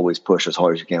 You just always push as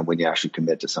hard as you can when you actually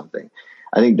commit to something.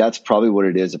 I think that's probably what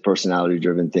it is, a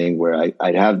personality-driven thing where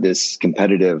I'd have this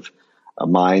competitive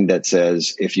mind that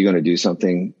says, if you're going to do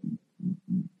something,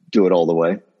 do it all the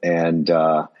way. And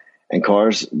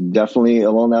cars definitely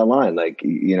along that line. Like,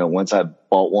 once I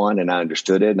bought one and I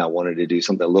understood it and I wanted to do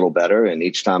something a little better. And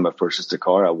each time I purchased a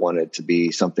car, I wanted it to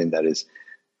be something that is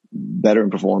better in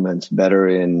performance, better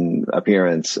in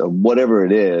appearance, whatever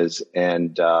it is.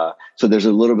 And so there's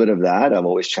a little bit of that. I've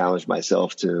always challenged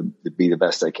myself to be the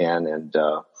best I can. And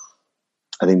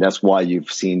I think that's why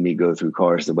you've seen me go through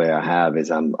cars the way I have,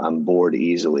 is I'm bored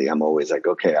easily. I'm always like,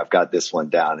 okay, I've got this one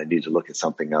down. I need to look at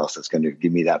something else that's going to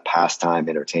give me that pastime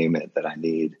entertainment that I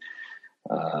need.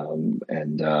 And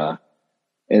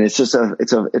it's just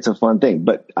it's a fun thing.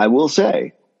 But I will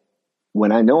say,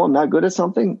 when I know I'm not good at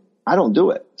something, I don't do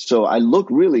it. So I look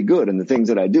really good in the things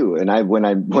that I do. And when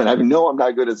I know I'm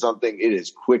not good at something, it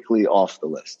is quickly off the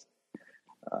list.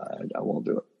 I won't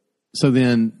do it. So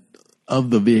then, of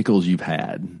the vehicles you've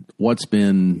had, what's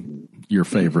been your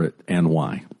favorite and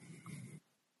why?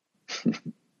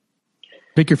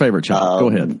 Pick your favorite child. Go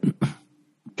ahead.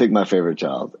 Pick my favorite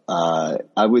child.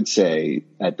 I would say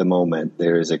at the moment,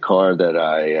 there is a car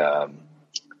that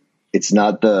it's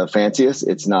not the fanciest.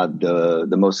 It's not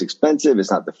the most expensive.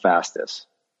 It's not the fastest,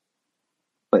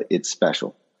 but it's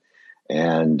special.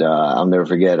 And I'll never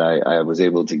forget, I was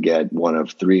able to get one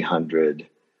of 300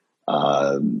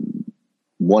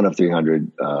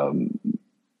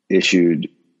 issued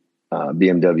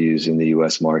BMWs in the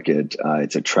U.S. market.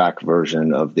 It's a track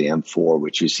version of the M4,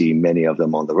 which you see many of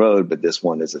them on the road, but this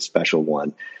one is a special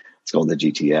one. It's called the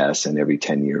GTS, and every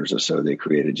 10 years or so they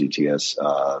create a GTS,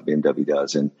 BMW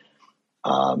does. And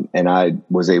I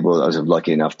was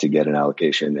lucky enough to get an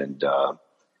allocation, and I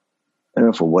don't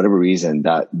know, for whatever reason,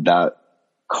 that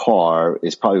car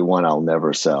is probably one I'll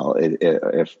never sell.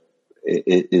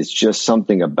 It's just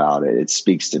something about it. It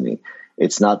speaks to me.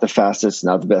 It's not the fastest,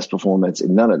 not the best performance,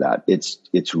 none of that.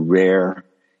 It's rare.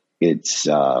 It's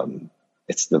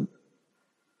the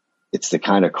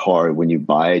kind of car, when you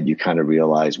buy it, you kind of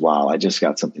realize, wow, I just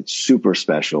got something super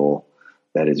special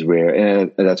that is rare.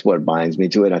 And that's what binds me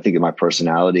to it. I think my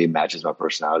personality matches my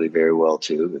personality very well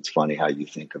too. It's funny how you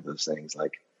think of those things.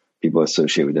 Like, people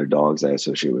associate with their dogs, I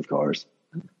associate with cars.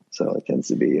 So it tends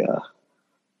to be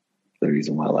the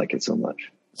reason why I like it so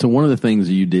much. So one of the things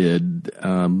you did,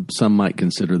 some might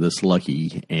consider this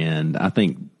lucky, and I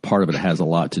think part of it has a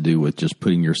lot to do with just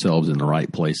putting yourselves in the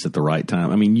right place at the right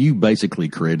time. I mean, you basically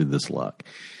created this luck.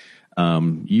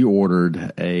 You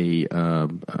ordered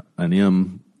an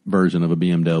M version of a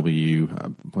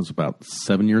BMW. Was about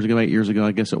 8 years ago,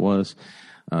 I guess it was.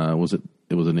 It was an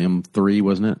M3,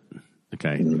 wasn't it?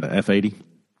 Okay, F80.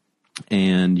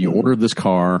 And you ordered this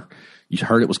car. You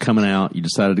heard it was coming out. You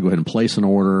decided to go ahead and place an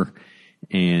order,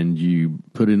 and you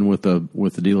put in with the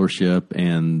dealership.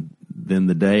 And then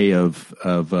the day of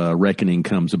reckoning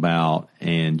comes about,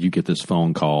 and you get this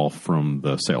phone call from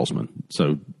the salesman.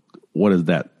 So what was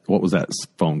that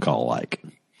phone call like?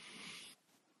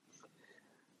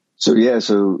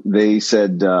 So they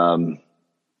said,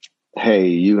 hey,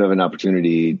 you have an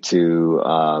opportunity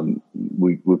to,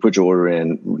 we put your order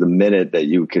in the minute that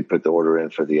you could put the order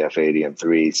in for the F80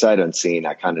 M3. Sight unseen,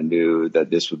 I kind of knew that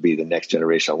this would be the next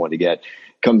generation I wanted to get.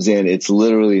 Comes in, it's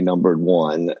literally numbered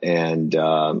 1. And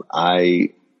I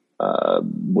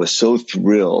was so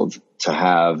thrilled to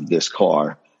have this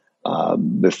car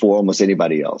before almost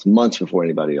anybody else, months before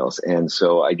anybody else. And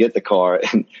so I get the car,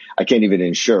 and I can't even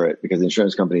insure it because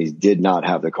insurance companies did not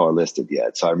have the car listed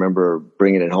yet. So I remember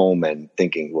bringing it home and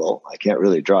thinking, well, I can't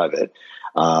really drive it.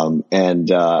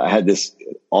 I had this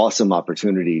awesome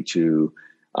opportunity to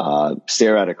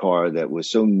stare at a car that was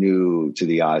so new to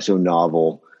the eye, so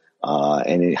novel,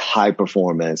 and in high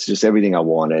performance, just everything I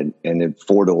wanted, and in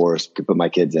 4 doors, could put my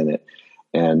kids in it,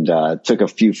 and took a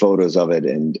few photos of it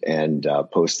and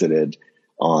posted it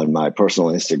on my personal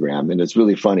Instagram. And it's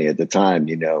really funny at the time,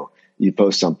 you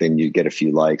post something, you get a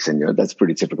few likes, and that's a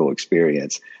pretty typical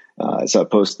experience. So I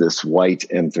posted this white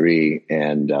M3,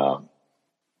 and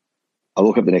I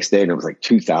woke up the next day and it was like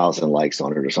 2,000 likes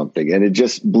on it or something. And it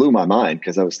just blew my mind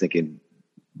because I was thinking,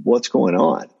 what's going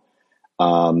on?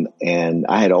 And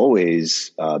I had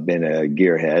always been a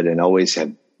gearhead and always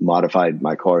had modified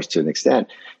my cars to an extent.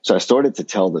 So I started to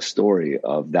tell the story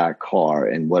of that car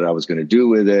and what I was going to do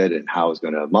with it and how I was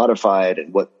going to modify it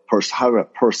and how to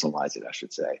personalize it, I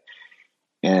should say.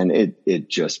 And it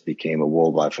just became a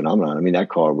worldwide phenomenon. I mean, that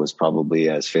car was probably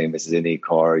as famous as any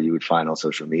car you would find on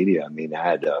social media. I mean, I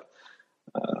had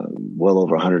well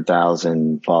over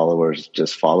 100,000 followers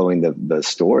just following the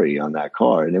story on that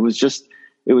car. And it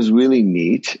was really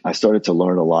neat. I started to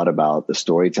learn a lot about the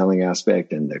storytelling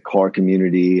aspect and the car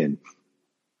community and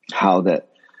how that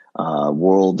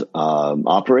world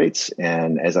operates.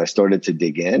 And as I started to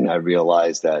dig in, I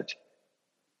realized that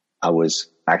I was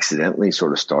accidentally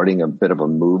sort of starting a bit of a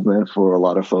movement for a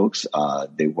lot of folks.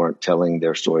 They weren't telling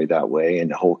their story that way, and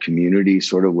the whole community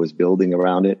sort of was building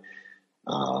around it.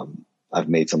 I've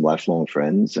made some lifelong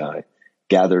friends. I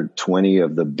gathered 20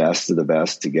 of the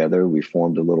best together. We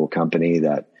formed a little company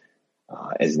that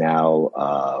is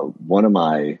now one of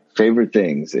my favorite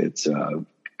things. It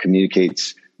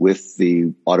communicates with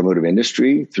the automotive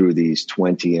industry through these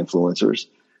 20 influencers,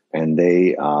 and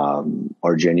they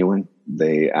are genuine.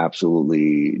 They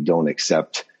absolutely don't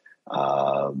accept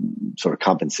sort of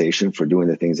compensation for doing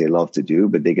the things they love to do,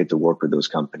 but they get to work with those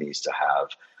companies to have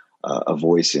a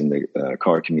voice in the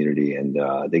car community, and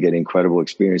they get incredible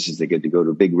experiences. They get to go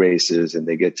to big races, and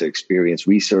they get to experience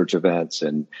research events,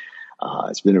 and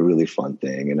it's been a really fun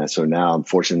thing. And so now I'm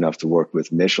fortunate enough to work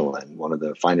with Michelin, one of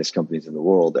the finest companies in the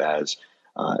world, as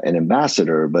an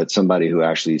ambassador, but somebody who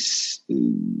actually,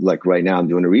 like right now, I'm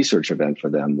doing a research event for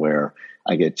them where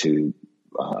I get to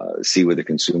see what the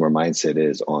consumer mindset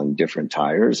is on different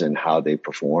tires and how they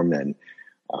perform, and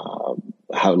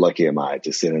how lucky am I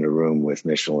to sit in a room with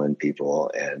Michelin people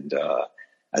and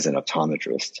as an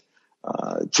optometrist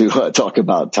to talk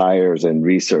about tires and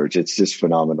research. It's just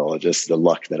phenomenal. Just the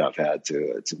luck that I've had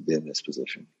to be in this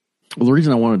position. Well, the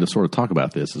reason I wanted to sort of talk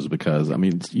about this is because, I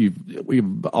mean,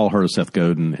 we've all heard of Seth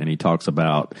Godin, and he talks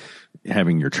about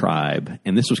having your tribe,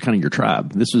 and this was kind of your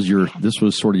tribe. This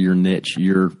was sort of your niche,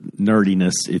 your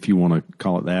nerdiness, if you want to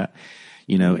call it that.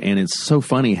 And it's so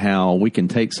funny how we can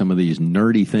take some of these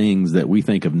nerdy things that we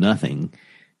think of nothing,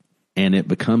 and it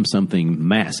becomes something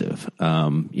massive.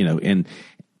 And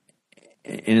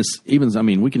it's even, I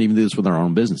mean, we can even do this with our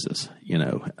own businesses.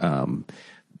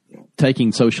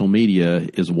 Taking social media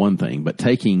is one thing, but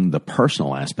taking the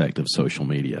personal aspect of social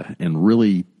media and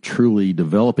really, truly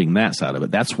developing that side of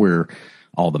it, that's where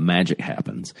all the magic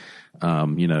happens. I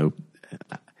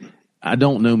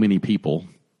don't know many people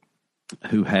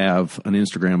who have an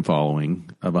Instagram following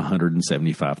of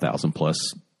 175,000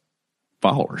 plus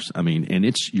followers. I mean, and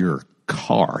it's your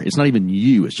car. It's not even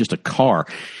you. It's just a car,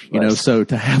 so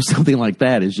to have something like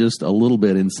that is just a little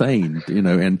bit insane,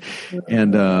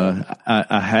 and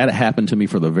I had it happen to me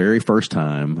for the very first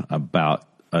time about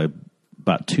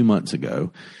 2 months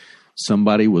ago.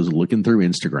 Somebody was looking through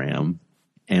Instagram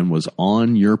and was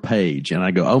on your page, and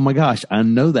I go, oh my gosh, I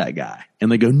know that guy. And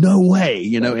they go, no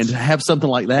way, and to have something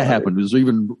like that happen was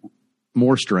even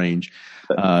more strange.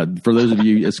 For those of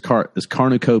you, it's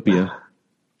Carnucopia.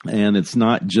 And it's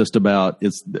not just about,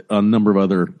 it's a number of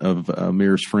other of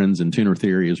Amir's friends in Tuner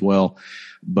Theory as well,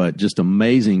 but just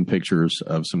amazing pictures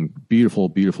of some beautiful,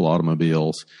 beautiful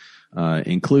automobiles,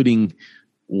 including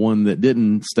one that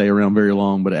didn't stay around very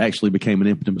long, but it actually became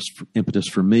an impetus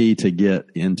for me to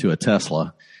get into a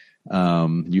Tesla.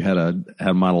 You had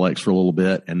a Model X for a little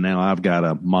bit, and now I've got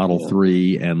a Model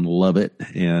 3 and love it.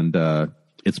 And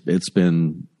it's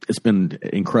been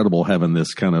incredible having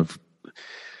this kind of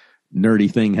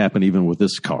nerdy thing happen even with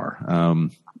this car.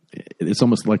 It's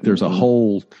almost like there's a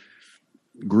whole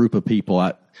group of people.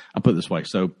 I put it this way.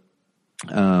 So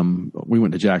we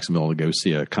went to Jacksonville to go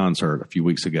see a concert a few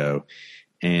weeks ago,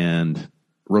 and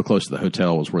real close to the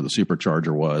hotel was where the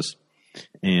supercharger was.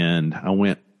 And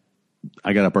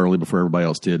I got up early before everybody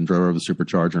else did and drove over the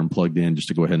supercharger and plugged in just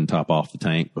to go ahead and top off the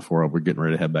tank before we're getting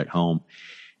ready to head back home.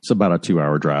 It's about a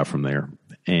 2-hour drive from there.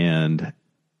 And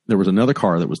there was another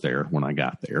car that was there when I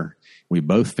got there. We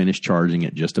both finished charging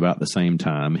at just about the same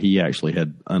time. He actually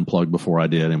had unplugged before I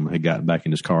did and had gotten back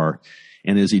in his car.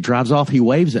 And as he drives off, he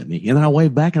waves at me. And then I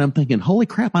wave back and I'm thinking, holy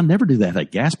crap, I never do that at a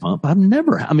gas pump.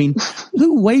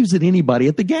 Who waves at anybody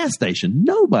at the gas station?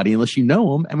 Nobody, unless you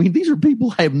know them. I mean, these are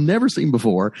people I have never seen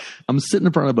before. I'm sitting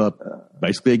in front of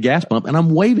basically a gas pump and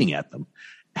I'm waving at them.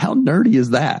 How nerdy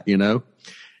is that, you know?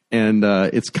 And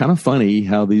it's kind of funny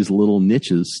how these little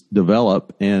niches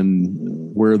develop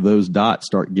and where those dots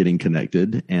start getting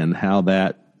connected and how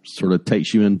that sort of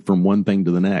takes you in from one thing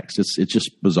to the next. It's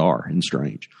just bizarre and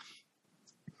strange.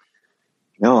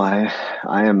 No, I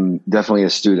am definitely a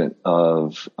student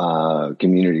of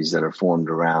communities that are formed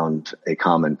around a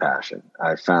common passion.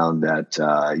 I found that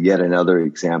yet another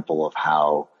example of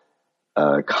how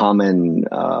common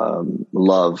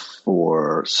love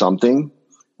for something,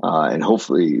 and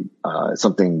hopefully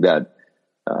something that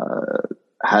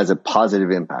has a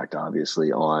positive impact,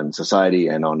 obviously, on society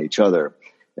and on each other.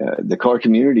 The car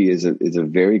community is a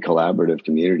very collaborative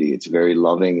community. It's very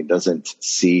loving. It doesn't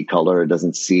see color. It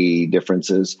doesn't see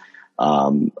differences.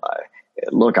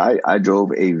 Look, I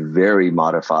drove a very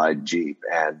modified Jeep,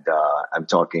 and I'm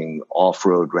talking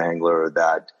off-road Wrangler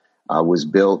that was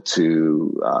built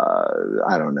to,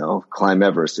 I don't know, climb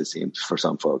Everest, it seems, for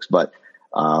some folks. But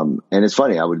and it's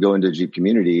funny, I would go into a Jeep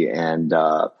community and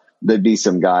there'd be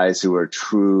some guys who are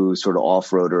true sort of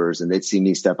off-roaders, and they'd see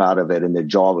me step out of it and their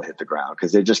jaw would hit the ground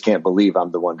because they just can't believe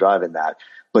I'm the one driving that.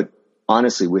 But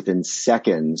honestly, within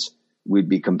seconds, we'd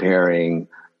be comparing,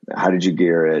 how did you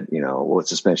gear it? You know, what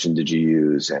suspension did you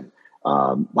use? And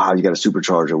wow, you got a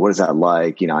supercharger. What is that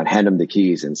like? You know, I'd hand them the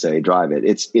keys and say, drive it.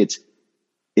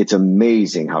 It's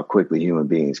amazing how quickly human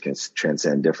beings can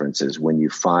transcend differences when you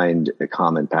find a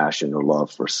common passion or love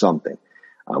for something.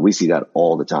 We see that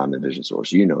all the time in Vision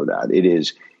Source. You know that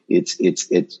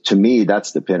it's to me,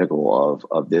 that's the pinnacle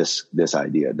of this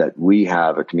idea that we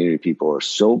have a community of people who are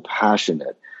so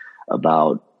passionate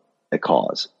about a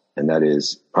cause, and that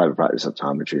is private practice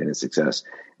optometry and its success,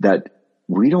 that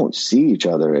we don't see each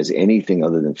other as anything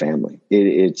other than family.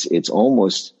 It's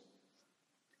almost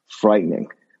frightening,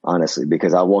 honestly,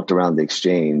 because I walked around the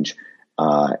exchange,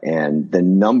 and the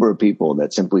number of people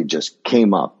that simply just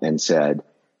came up and said,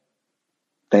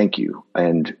 thank you,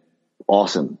 and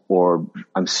awesome, or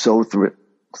I'm so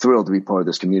thrilled to be part of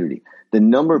this community. The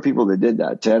number of people that did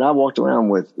that, Ted, I walked around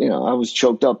with, I was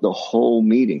choked up the whole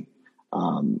meeting,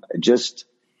 just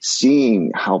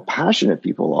seeing how passionate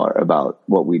people are about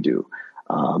what we do.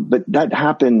 But that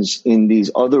happens in these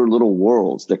other little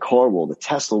worlds. The car world, the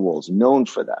Tesla world is known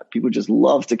for that. People just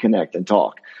love to connect and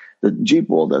talk. The Jeep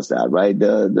world does that, right?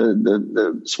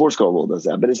 The sports car world does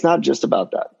that. But it's not just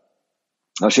about that.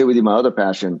 I'll share with you my other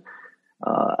passion.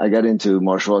 I got into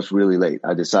martial arts really late.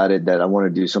 I decided that I want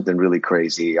to do something really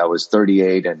crazy. I was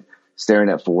 38 and staring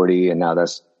at 40, and now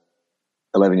that's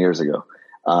 11 years ago.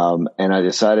 And I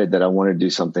decided that I wanted to do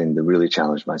something to really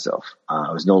challenge myself.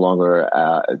 I was no longer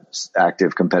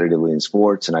active competitively in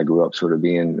sports, and I grew up sort of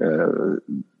being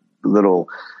a little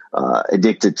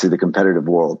addicted to the competitive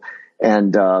world.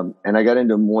 And I got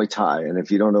into Muay Thai. And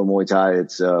if you don't know Muay Thai,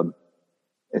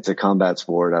 it's a combat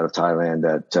sport out of Thailand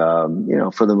that,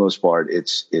 for the most part,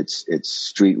 it's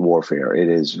street warfare. It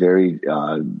is very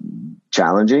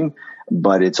challenging,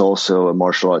 but it's also a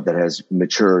martial art that has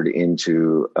matured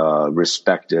into a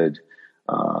respected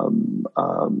form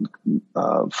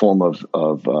of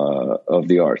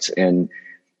the arts. And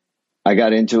I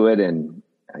got into it, and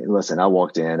listen, I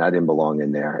walked in, I didn't belong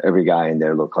in there. Every guy in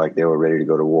there looked like they were ready to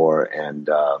go to war. And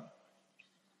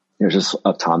there's this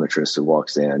optometrist who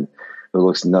walks in who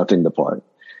looks nothing the part.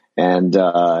 And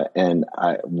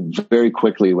I very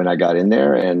quickly, when I got in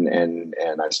there and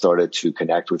I started to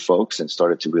connect with folks and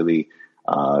started to really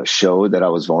show that I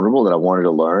was vulnerable, that I wanted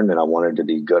to learn and I wanted to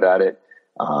be good at it.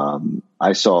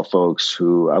 I saw folks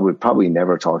who I would probably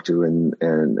never talk to in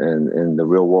the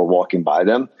real world walking by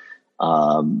them,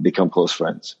 become close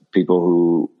friends, people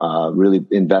who really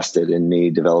invested in me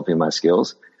developing my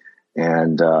skills.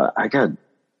 And I got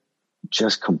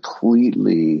just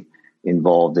completely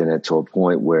involved in it to a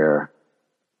point where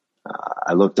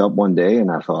I looked up one day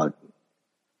and I thought,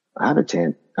 I have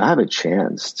a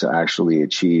chance to actually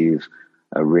achieve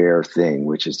a rare thing,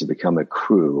 which is to become a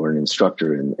crew or an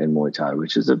instructor in Muay Thai,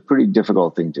 which is a pretty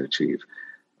difficult thing to achieve.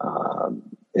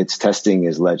 Its testing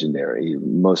is legendary.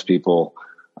 Most people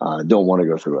don't want to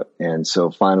go through it. And so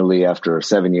finally, after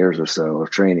 7 years or so of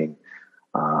training,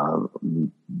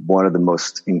 one of the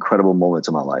most incredible moments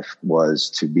of my life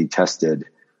was to be tested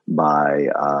by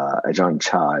Ajahn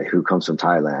Chai, who comes from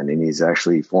Thailand, and he's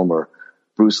actually former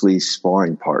Bruce Lee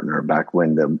sparring partner back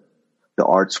when the the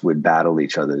arts would battle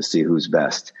each other to see who's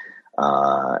best.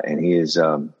 And he is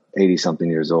 80 something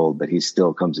years old, but he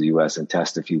still comes to the U.S. and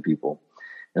tests a few people.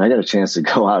 And I got a chance to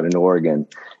go out in Oregon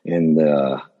in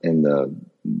the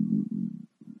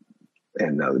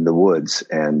woods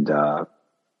and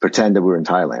pretend that we were in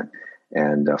Thailand,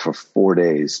 and for 4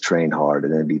 days train hard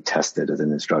and then be tested as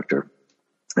an instructor.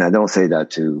 And I don't say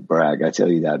that to brag. I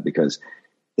tell you that because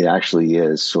it actually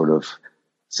is sort of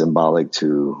symbolic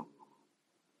to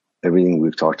everything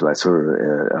we've talked about,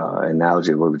 sort of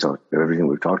analogy of everything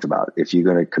we've talked about. If you're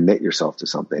going to commit yourself to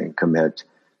something, commit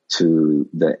to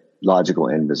the logical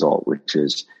end result, which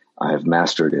is I have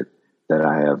mastered it, that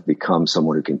I have become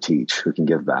someone who can teach, who can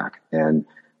give back. And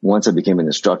once I became an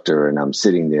instructor and I'm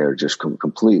sitting there just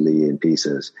completely in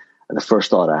pieces, and the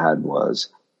first thought I had was,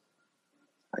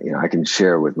 I can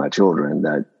share with my children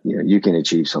that, you can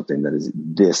achieve something that is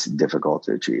this difficult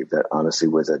to achieve, that honestly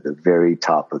was at the very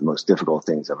top of the most difficult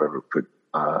things I've ever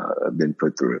been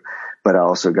put through. But I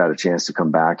also got a chance to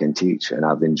come back and teach. And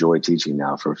I've enjoyed teaching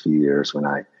now for a few years when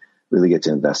I really get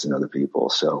to invest in other people.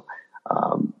 So,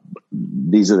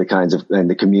 these are the kinds of, and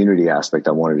the community aspect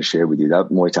I wanted to share with you. That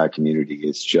Muay Thai community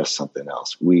is just something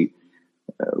else. We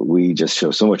just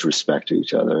show so much respect to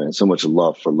each other and so much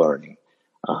love for learning.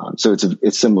 So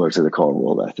it's similar to the car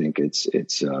world. I think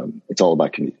it's all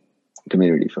about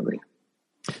community for me.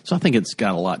 So I think it's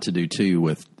got a lot to do too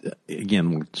with,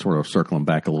 again, sort of circling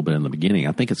back a little bit in the beginning.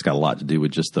 I think it's got a lot to do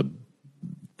with just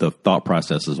the thought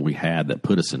processes we had that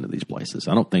put us into these places.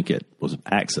 I don't think it was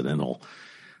accidental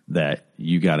that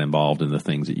you got involved in the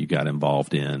things that you got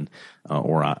involved in,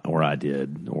 or I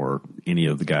did, or any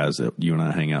of the guys that you and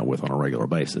I hang out with on a regular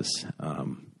basis.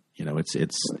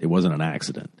 It wasn't an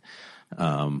accident.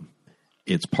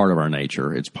 It's part of our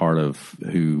nature. It's part of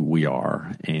who we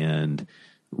are, and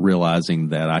realizing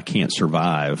that I can't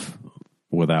survive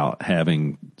without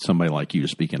having somebody like you to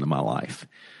speak into my life.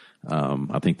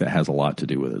 I think that has a lot to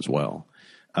do with it as well.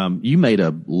 You made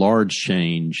a large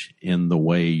change in the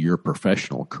way your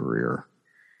professional career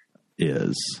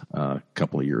is a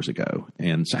couple of years ago.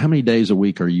 And so how many days a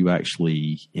week are you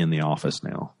actually in the office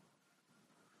now?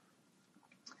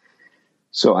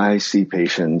 So I see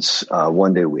patients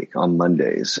 1 day a week on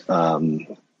Mondays. And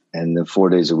then 4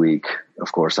 days a week,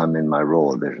 of course, I'm in my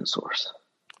role at Vision Source.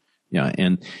 Yeah.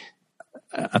 And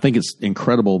I think it's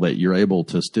incredible that you're able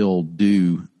to still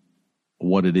do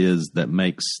what it is that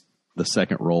makes the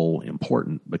second role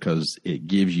important, because it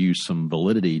gives you some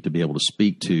validity to be able to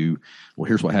speak to, well,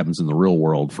 here's what happens in the real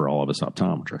world for all of us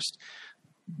optometrists.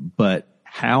 But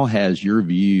how has your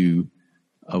view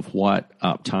of what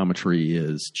optometry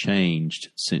is changed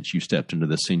since you stepped into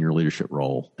the senior leadership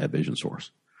role at Vision Source?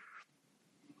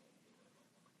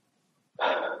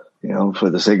 For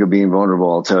the sake of being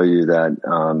vulnerable, I'll tell you that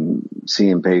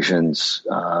seeing patients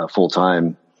full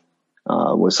time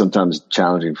was sometimes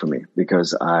challenging for me,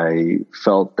 because I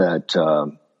felt that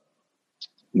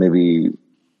maybe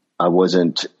I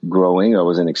wasn't growing, I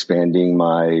wasn't expanding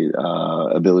my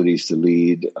abilities to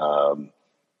lead. I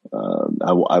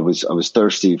was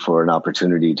thirsty for an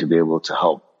opportunity to be able to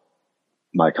help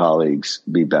my colleagues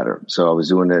be better. So I was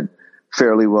doing it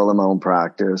fairly well in my own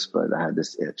practice, but I had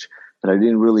this itch. But I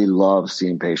didn't really love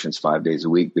seeing patients 5 days a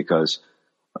week, because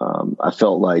I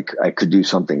felt like I could do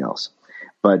something else.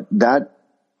 But that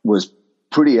was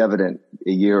pretty evident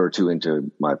a year or two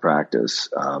into my practice.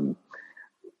 And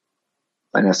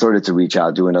I started to reach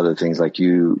out, doing other things like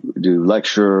you do,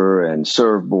 lecture and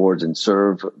serve boards and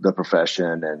serve the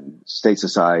profession and state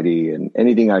society and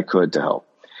anything I could to help.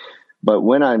 But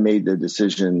when I made the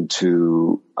decision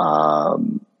to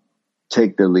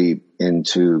take the leap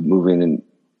into moving in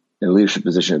a leadership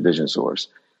position at Vision Source,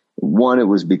 one, it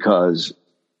was because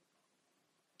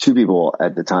two people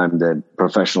at the time that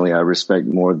professionally I respect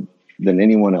more than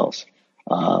anyone else.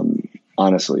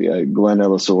 Honestly, Glenn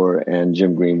Ellisor and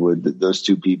Jim Greenwood, those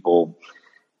two people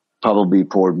probably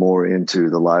poured more into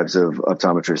the lives of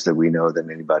optometrists that we know than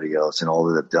anybody else, and all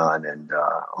that they've done, and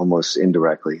almost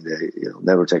indirectly, they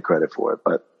never take credit for it.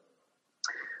 But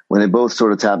when they both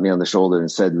sort of tapped me on the shoulder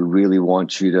and said, "We really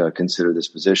want you to consider this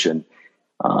position,"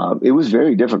 it was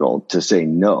very difficult to say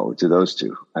no to those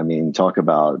two. I mean, talk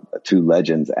about two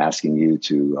legends asking you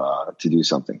to do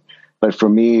something. But for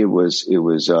me, it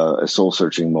was a soul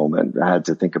searching moment. I had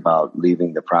to think about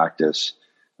leaving the practice,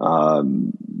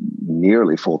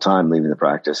 nearly full time leaving the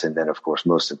practice. And then, of course,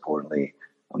 most importantly,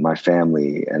 my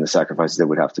family and the sacrifices they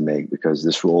would have to make, because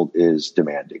this role is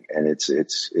demanding, and it's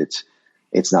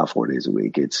not 4 days a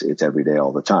week. It's every day,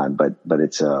 all the time. But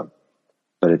it's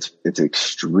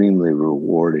extremely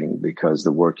rewarding, because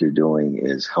the work you're doing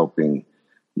is helping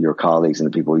your colleagues and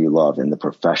the people you love in the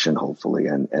profession, hopefully,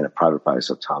 and a private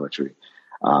practice optometry.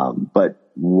 But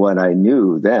what I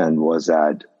knew then was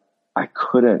that I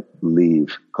couldn't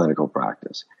leave clinical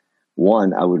practice.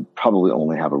 One, I would probably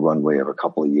only have a runway of a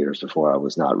couple of years before I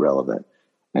was not relevant.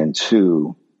 And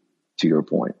two, to your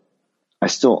point, I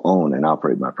still own and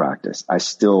operate my practice. I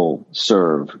still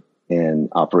serve in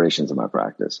operations of my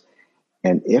practice.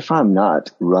 And if I'm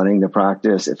not running the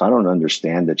practice, if I don't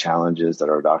understand the challenges that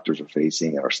our doctors are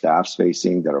facing, that our staff's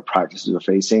facing, that our practices are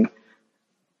facing,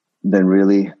 then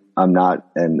really I'm not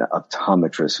an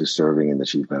optometrist who's serving in the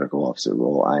chief medical officer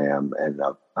role. I'm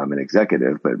an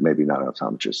executive, but maybe not an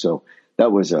optometrist. So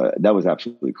that was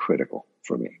absolutely critical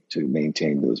for me to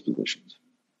maintain those positions.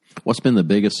 What's been the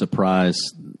biggest surprise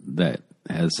that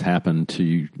has happened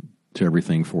to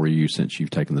everything for you since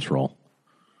you've taken this role?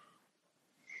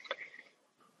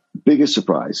 Biggest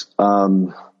surprise.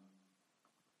 I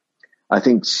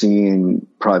think seeing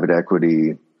private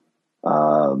equity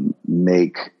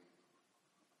make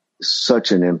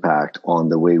such an impact on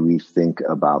the way we think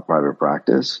about private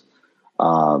practice,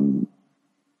 and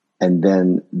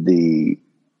then the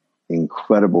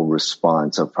incredible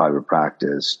response of private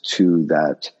practice to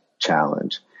that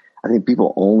challenge. I think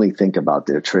people only think about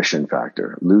the attrition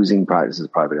factor, losing practices,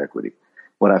 private equity.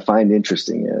 What I find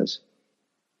interesting is,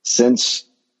 since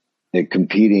a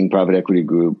competing private equity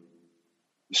group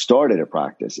started a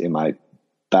practice in my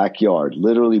backyard,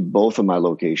 literally both of my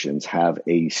locations have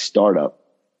a startup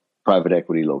private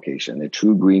equity location, a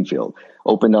true greenfield,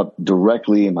 opened up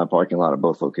directly in my parking lot of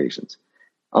both locations.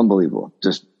 Unbelievable.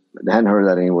 Just hadn't heard of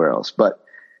that anywhere else. But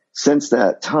since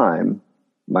that time,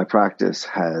 my practice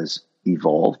has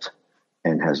evolved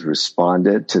and has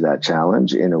responded to that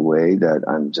challenge in a way that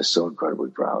I'm just so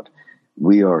incredibly proud.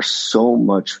 We are so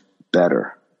much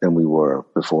better than we were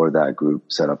before that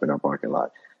group set up in our parking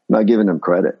lot. I'm not giving them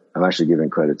credit. I'm actually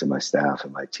giving credit to my staff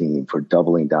and my team for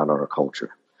doubling down on our culture,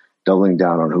 doubling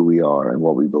down on who we are and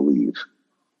what we believe.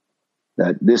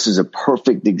 That this is a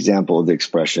perfect example of the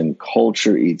expression,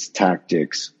 culture eats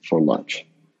tactics for lunch.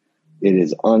 It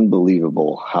is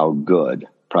unbelievable how good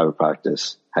private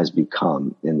practice has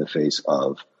become in the face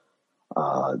of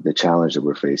the challenge that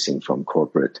we're facing from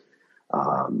corporate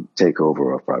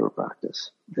takeover of private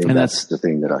practice. And that's the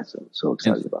thing that I'm so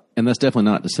excited about. And that's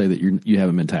definitely not to say that you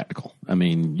haven't been tactical. I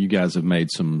mean, you guys have made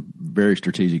some very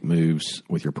strategic moves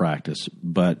with your practice,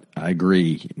 but I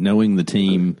agree, knowing the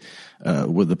team,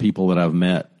 with the people that I've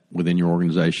met within your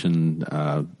organization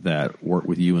that work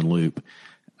with you and Loop,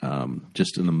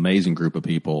 just an amazing group of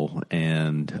people.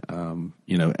 And,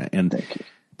 and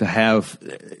to have,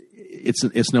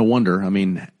 it's no wonder. I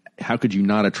mean, how could you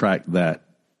not attract that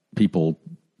people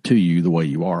to you the way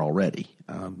you are already?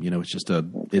 It's just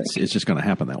it's just going to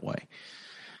happen that way.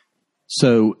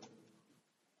 So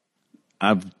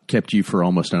I've kept you for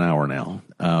almost an hour now,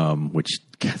 which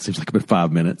seems like about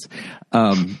 5 minutes.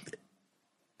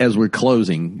 As we're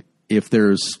closing, if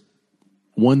there's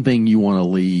one thing you want to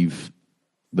leave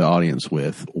the audience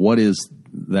with, what is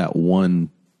that one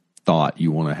thought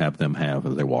you want to have them have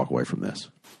as they walk away from this?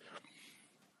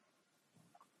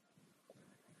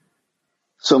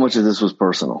 So much of this was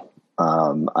personal.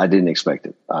 I didn't expect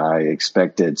it. I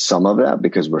expected some of that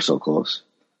because we're so close.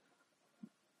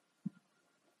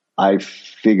 I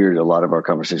figured a lot of our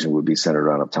conversation would be centered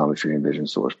around optometry and Vision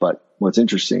Source. But what's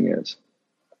interesting is,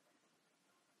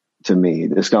 to me,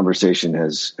 this conversation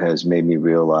has made me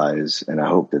realize, and I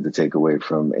hope that the takeaway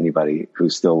from anybody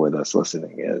who's still with us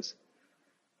listening is,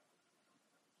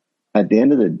 at the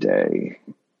end of the day,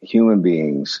 human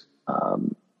beings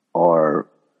are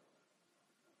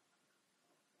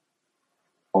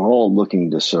all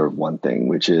looking to serve one thing,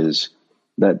 which is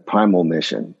that primal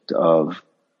mission of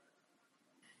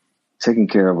taking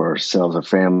care of ourselves, our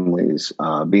families,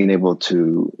 being able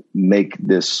to make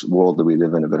this world that we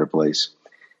live in a better place.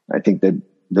 I think that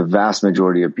the vast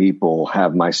majority of people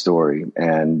have my story,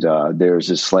 and theirs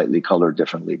is slightly colored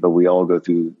differently, but we all go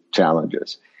through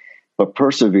challenges. But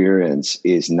perseverance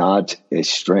is not a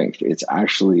strength. It's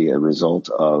actually a result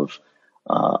of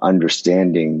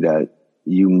understanding that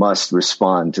you must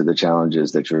respond to the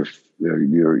challenges that you're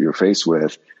faced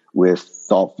with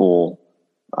thoughtful,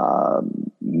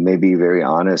 maybe very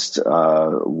honest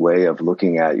way of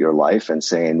looking at your life and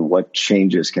saying, what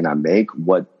changes can I make?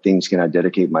 What things can I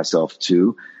dedicate myself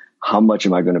to? How much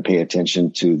am I going to pay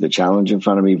attention to the challenge in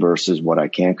front of me versus what I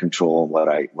can control, what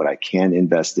I can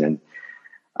invest in?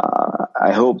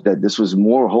 I hope that this was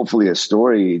hopefully a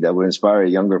story that would inspire a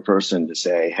younger person to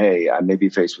say, hey, I may be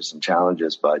faced with some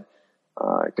challenges, but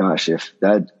gosh, if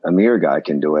that Amir guy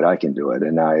can do it, I can do it.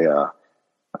 And I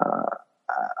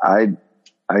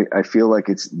I feel like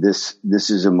this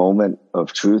is a moment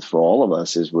of truth for all of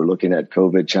us as we're looking at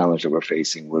COVID challenge that we're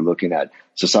facing. We're looking at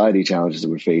society challenges that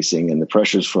we're facing and the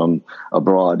pressures from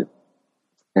abroad.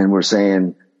 And we're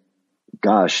saying,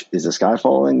 gosh, is the sky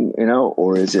falling,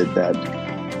 or is it that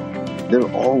there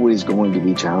are always going to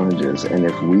be challenges? And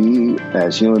if we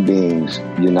as human beings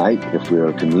unite, if we're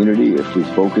a community, if we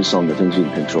focus on the things we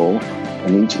can control,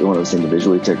 and each one of us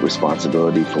individually take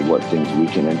responsibility for what things we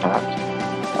can impact,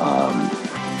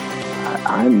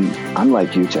 I'm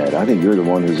like you, Ted. I think you're the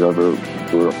one who's ever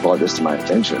brought this to my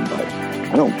attention, but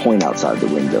I don't point outside the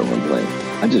window and blame.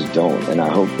 I just don't. And I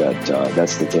hope that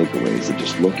that's the takeaway, is to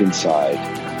just look inside,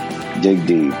 dig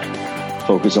deep,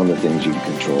 focus on the things you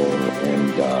can control,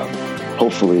 and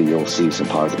hopefully you'll see some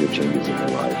positive changes in your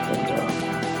life,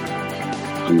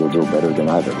 and you'll do better than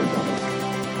I've ever done it.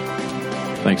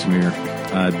 Thanks, Amir.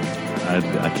 I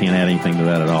can't add anything to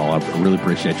that at all. I really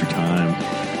appreciate your time.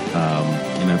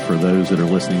 For those that are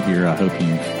listening here, I hope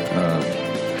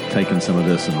you've taken some of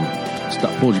this and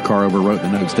pulled your car over, wrote the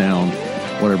notes down,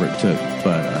 whatever it took.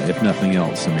 But if nothing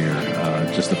else, Amir,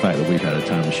 just the fact that we've had a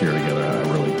time to share together,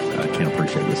 I can't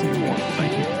appreciate this anymore.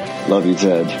 Thank you. Love you,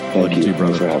 Ted. Thank you. Too,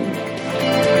 brother. Thanks for having me.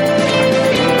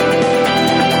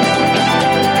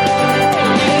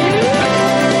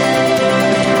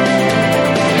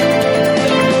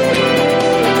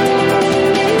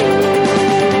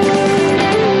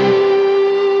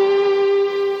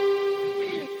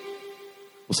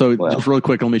 So just really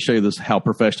quick, let me show you this, how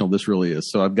professional this really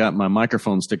is. So I've got my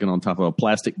microphone sticking on top of a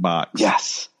plastic box.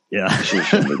 Yes. Yeah. You should have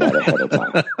shown me that ahead of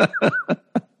time.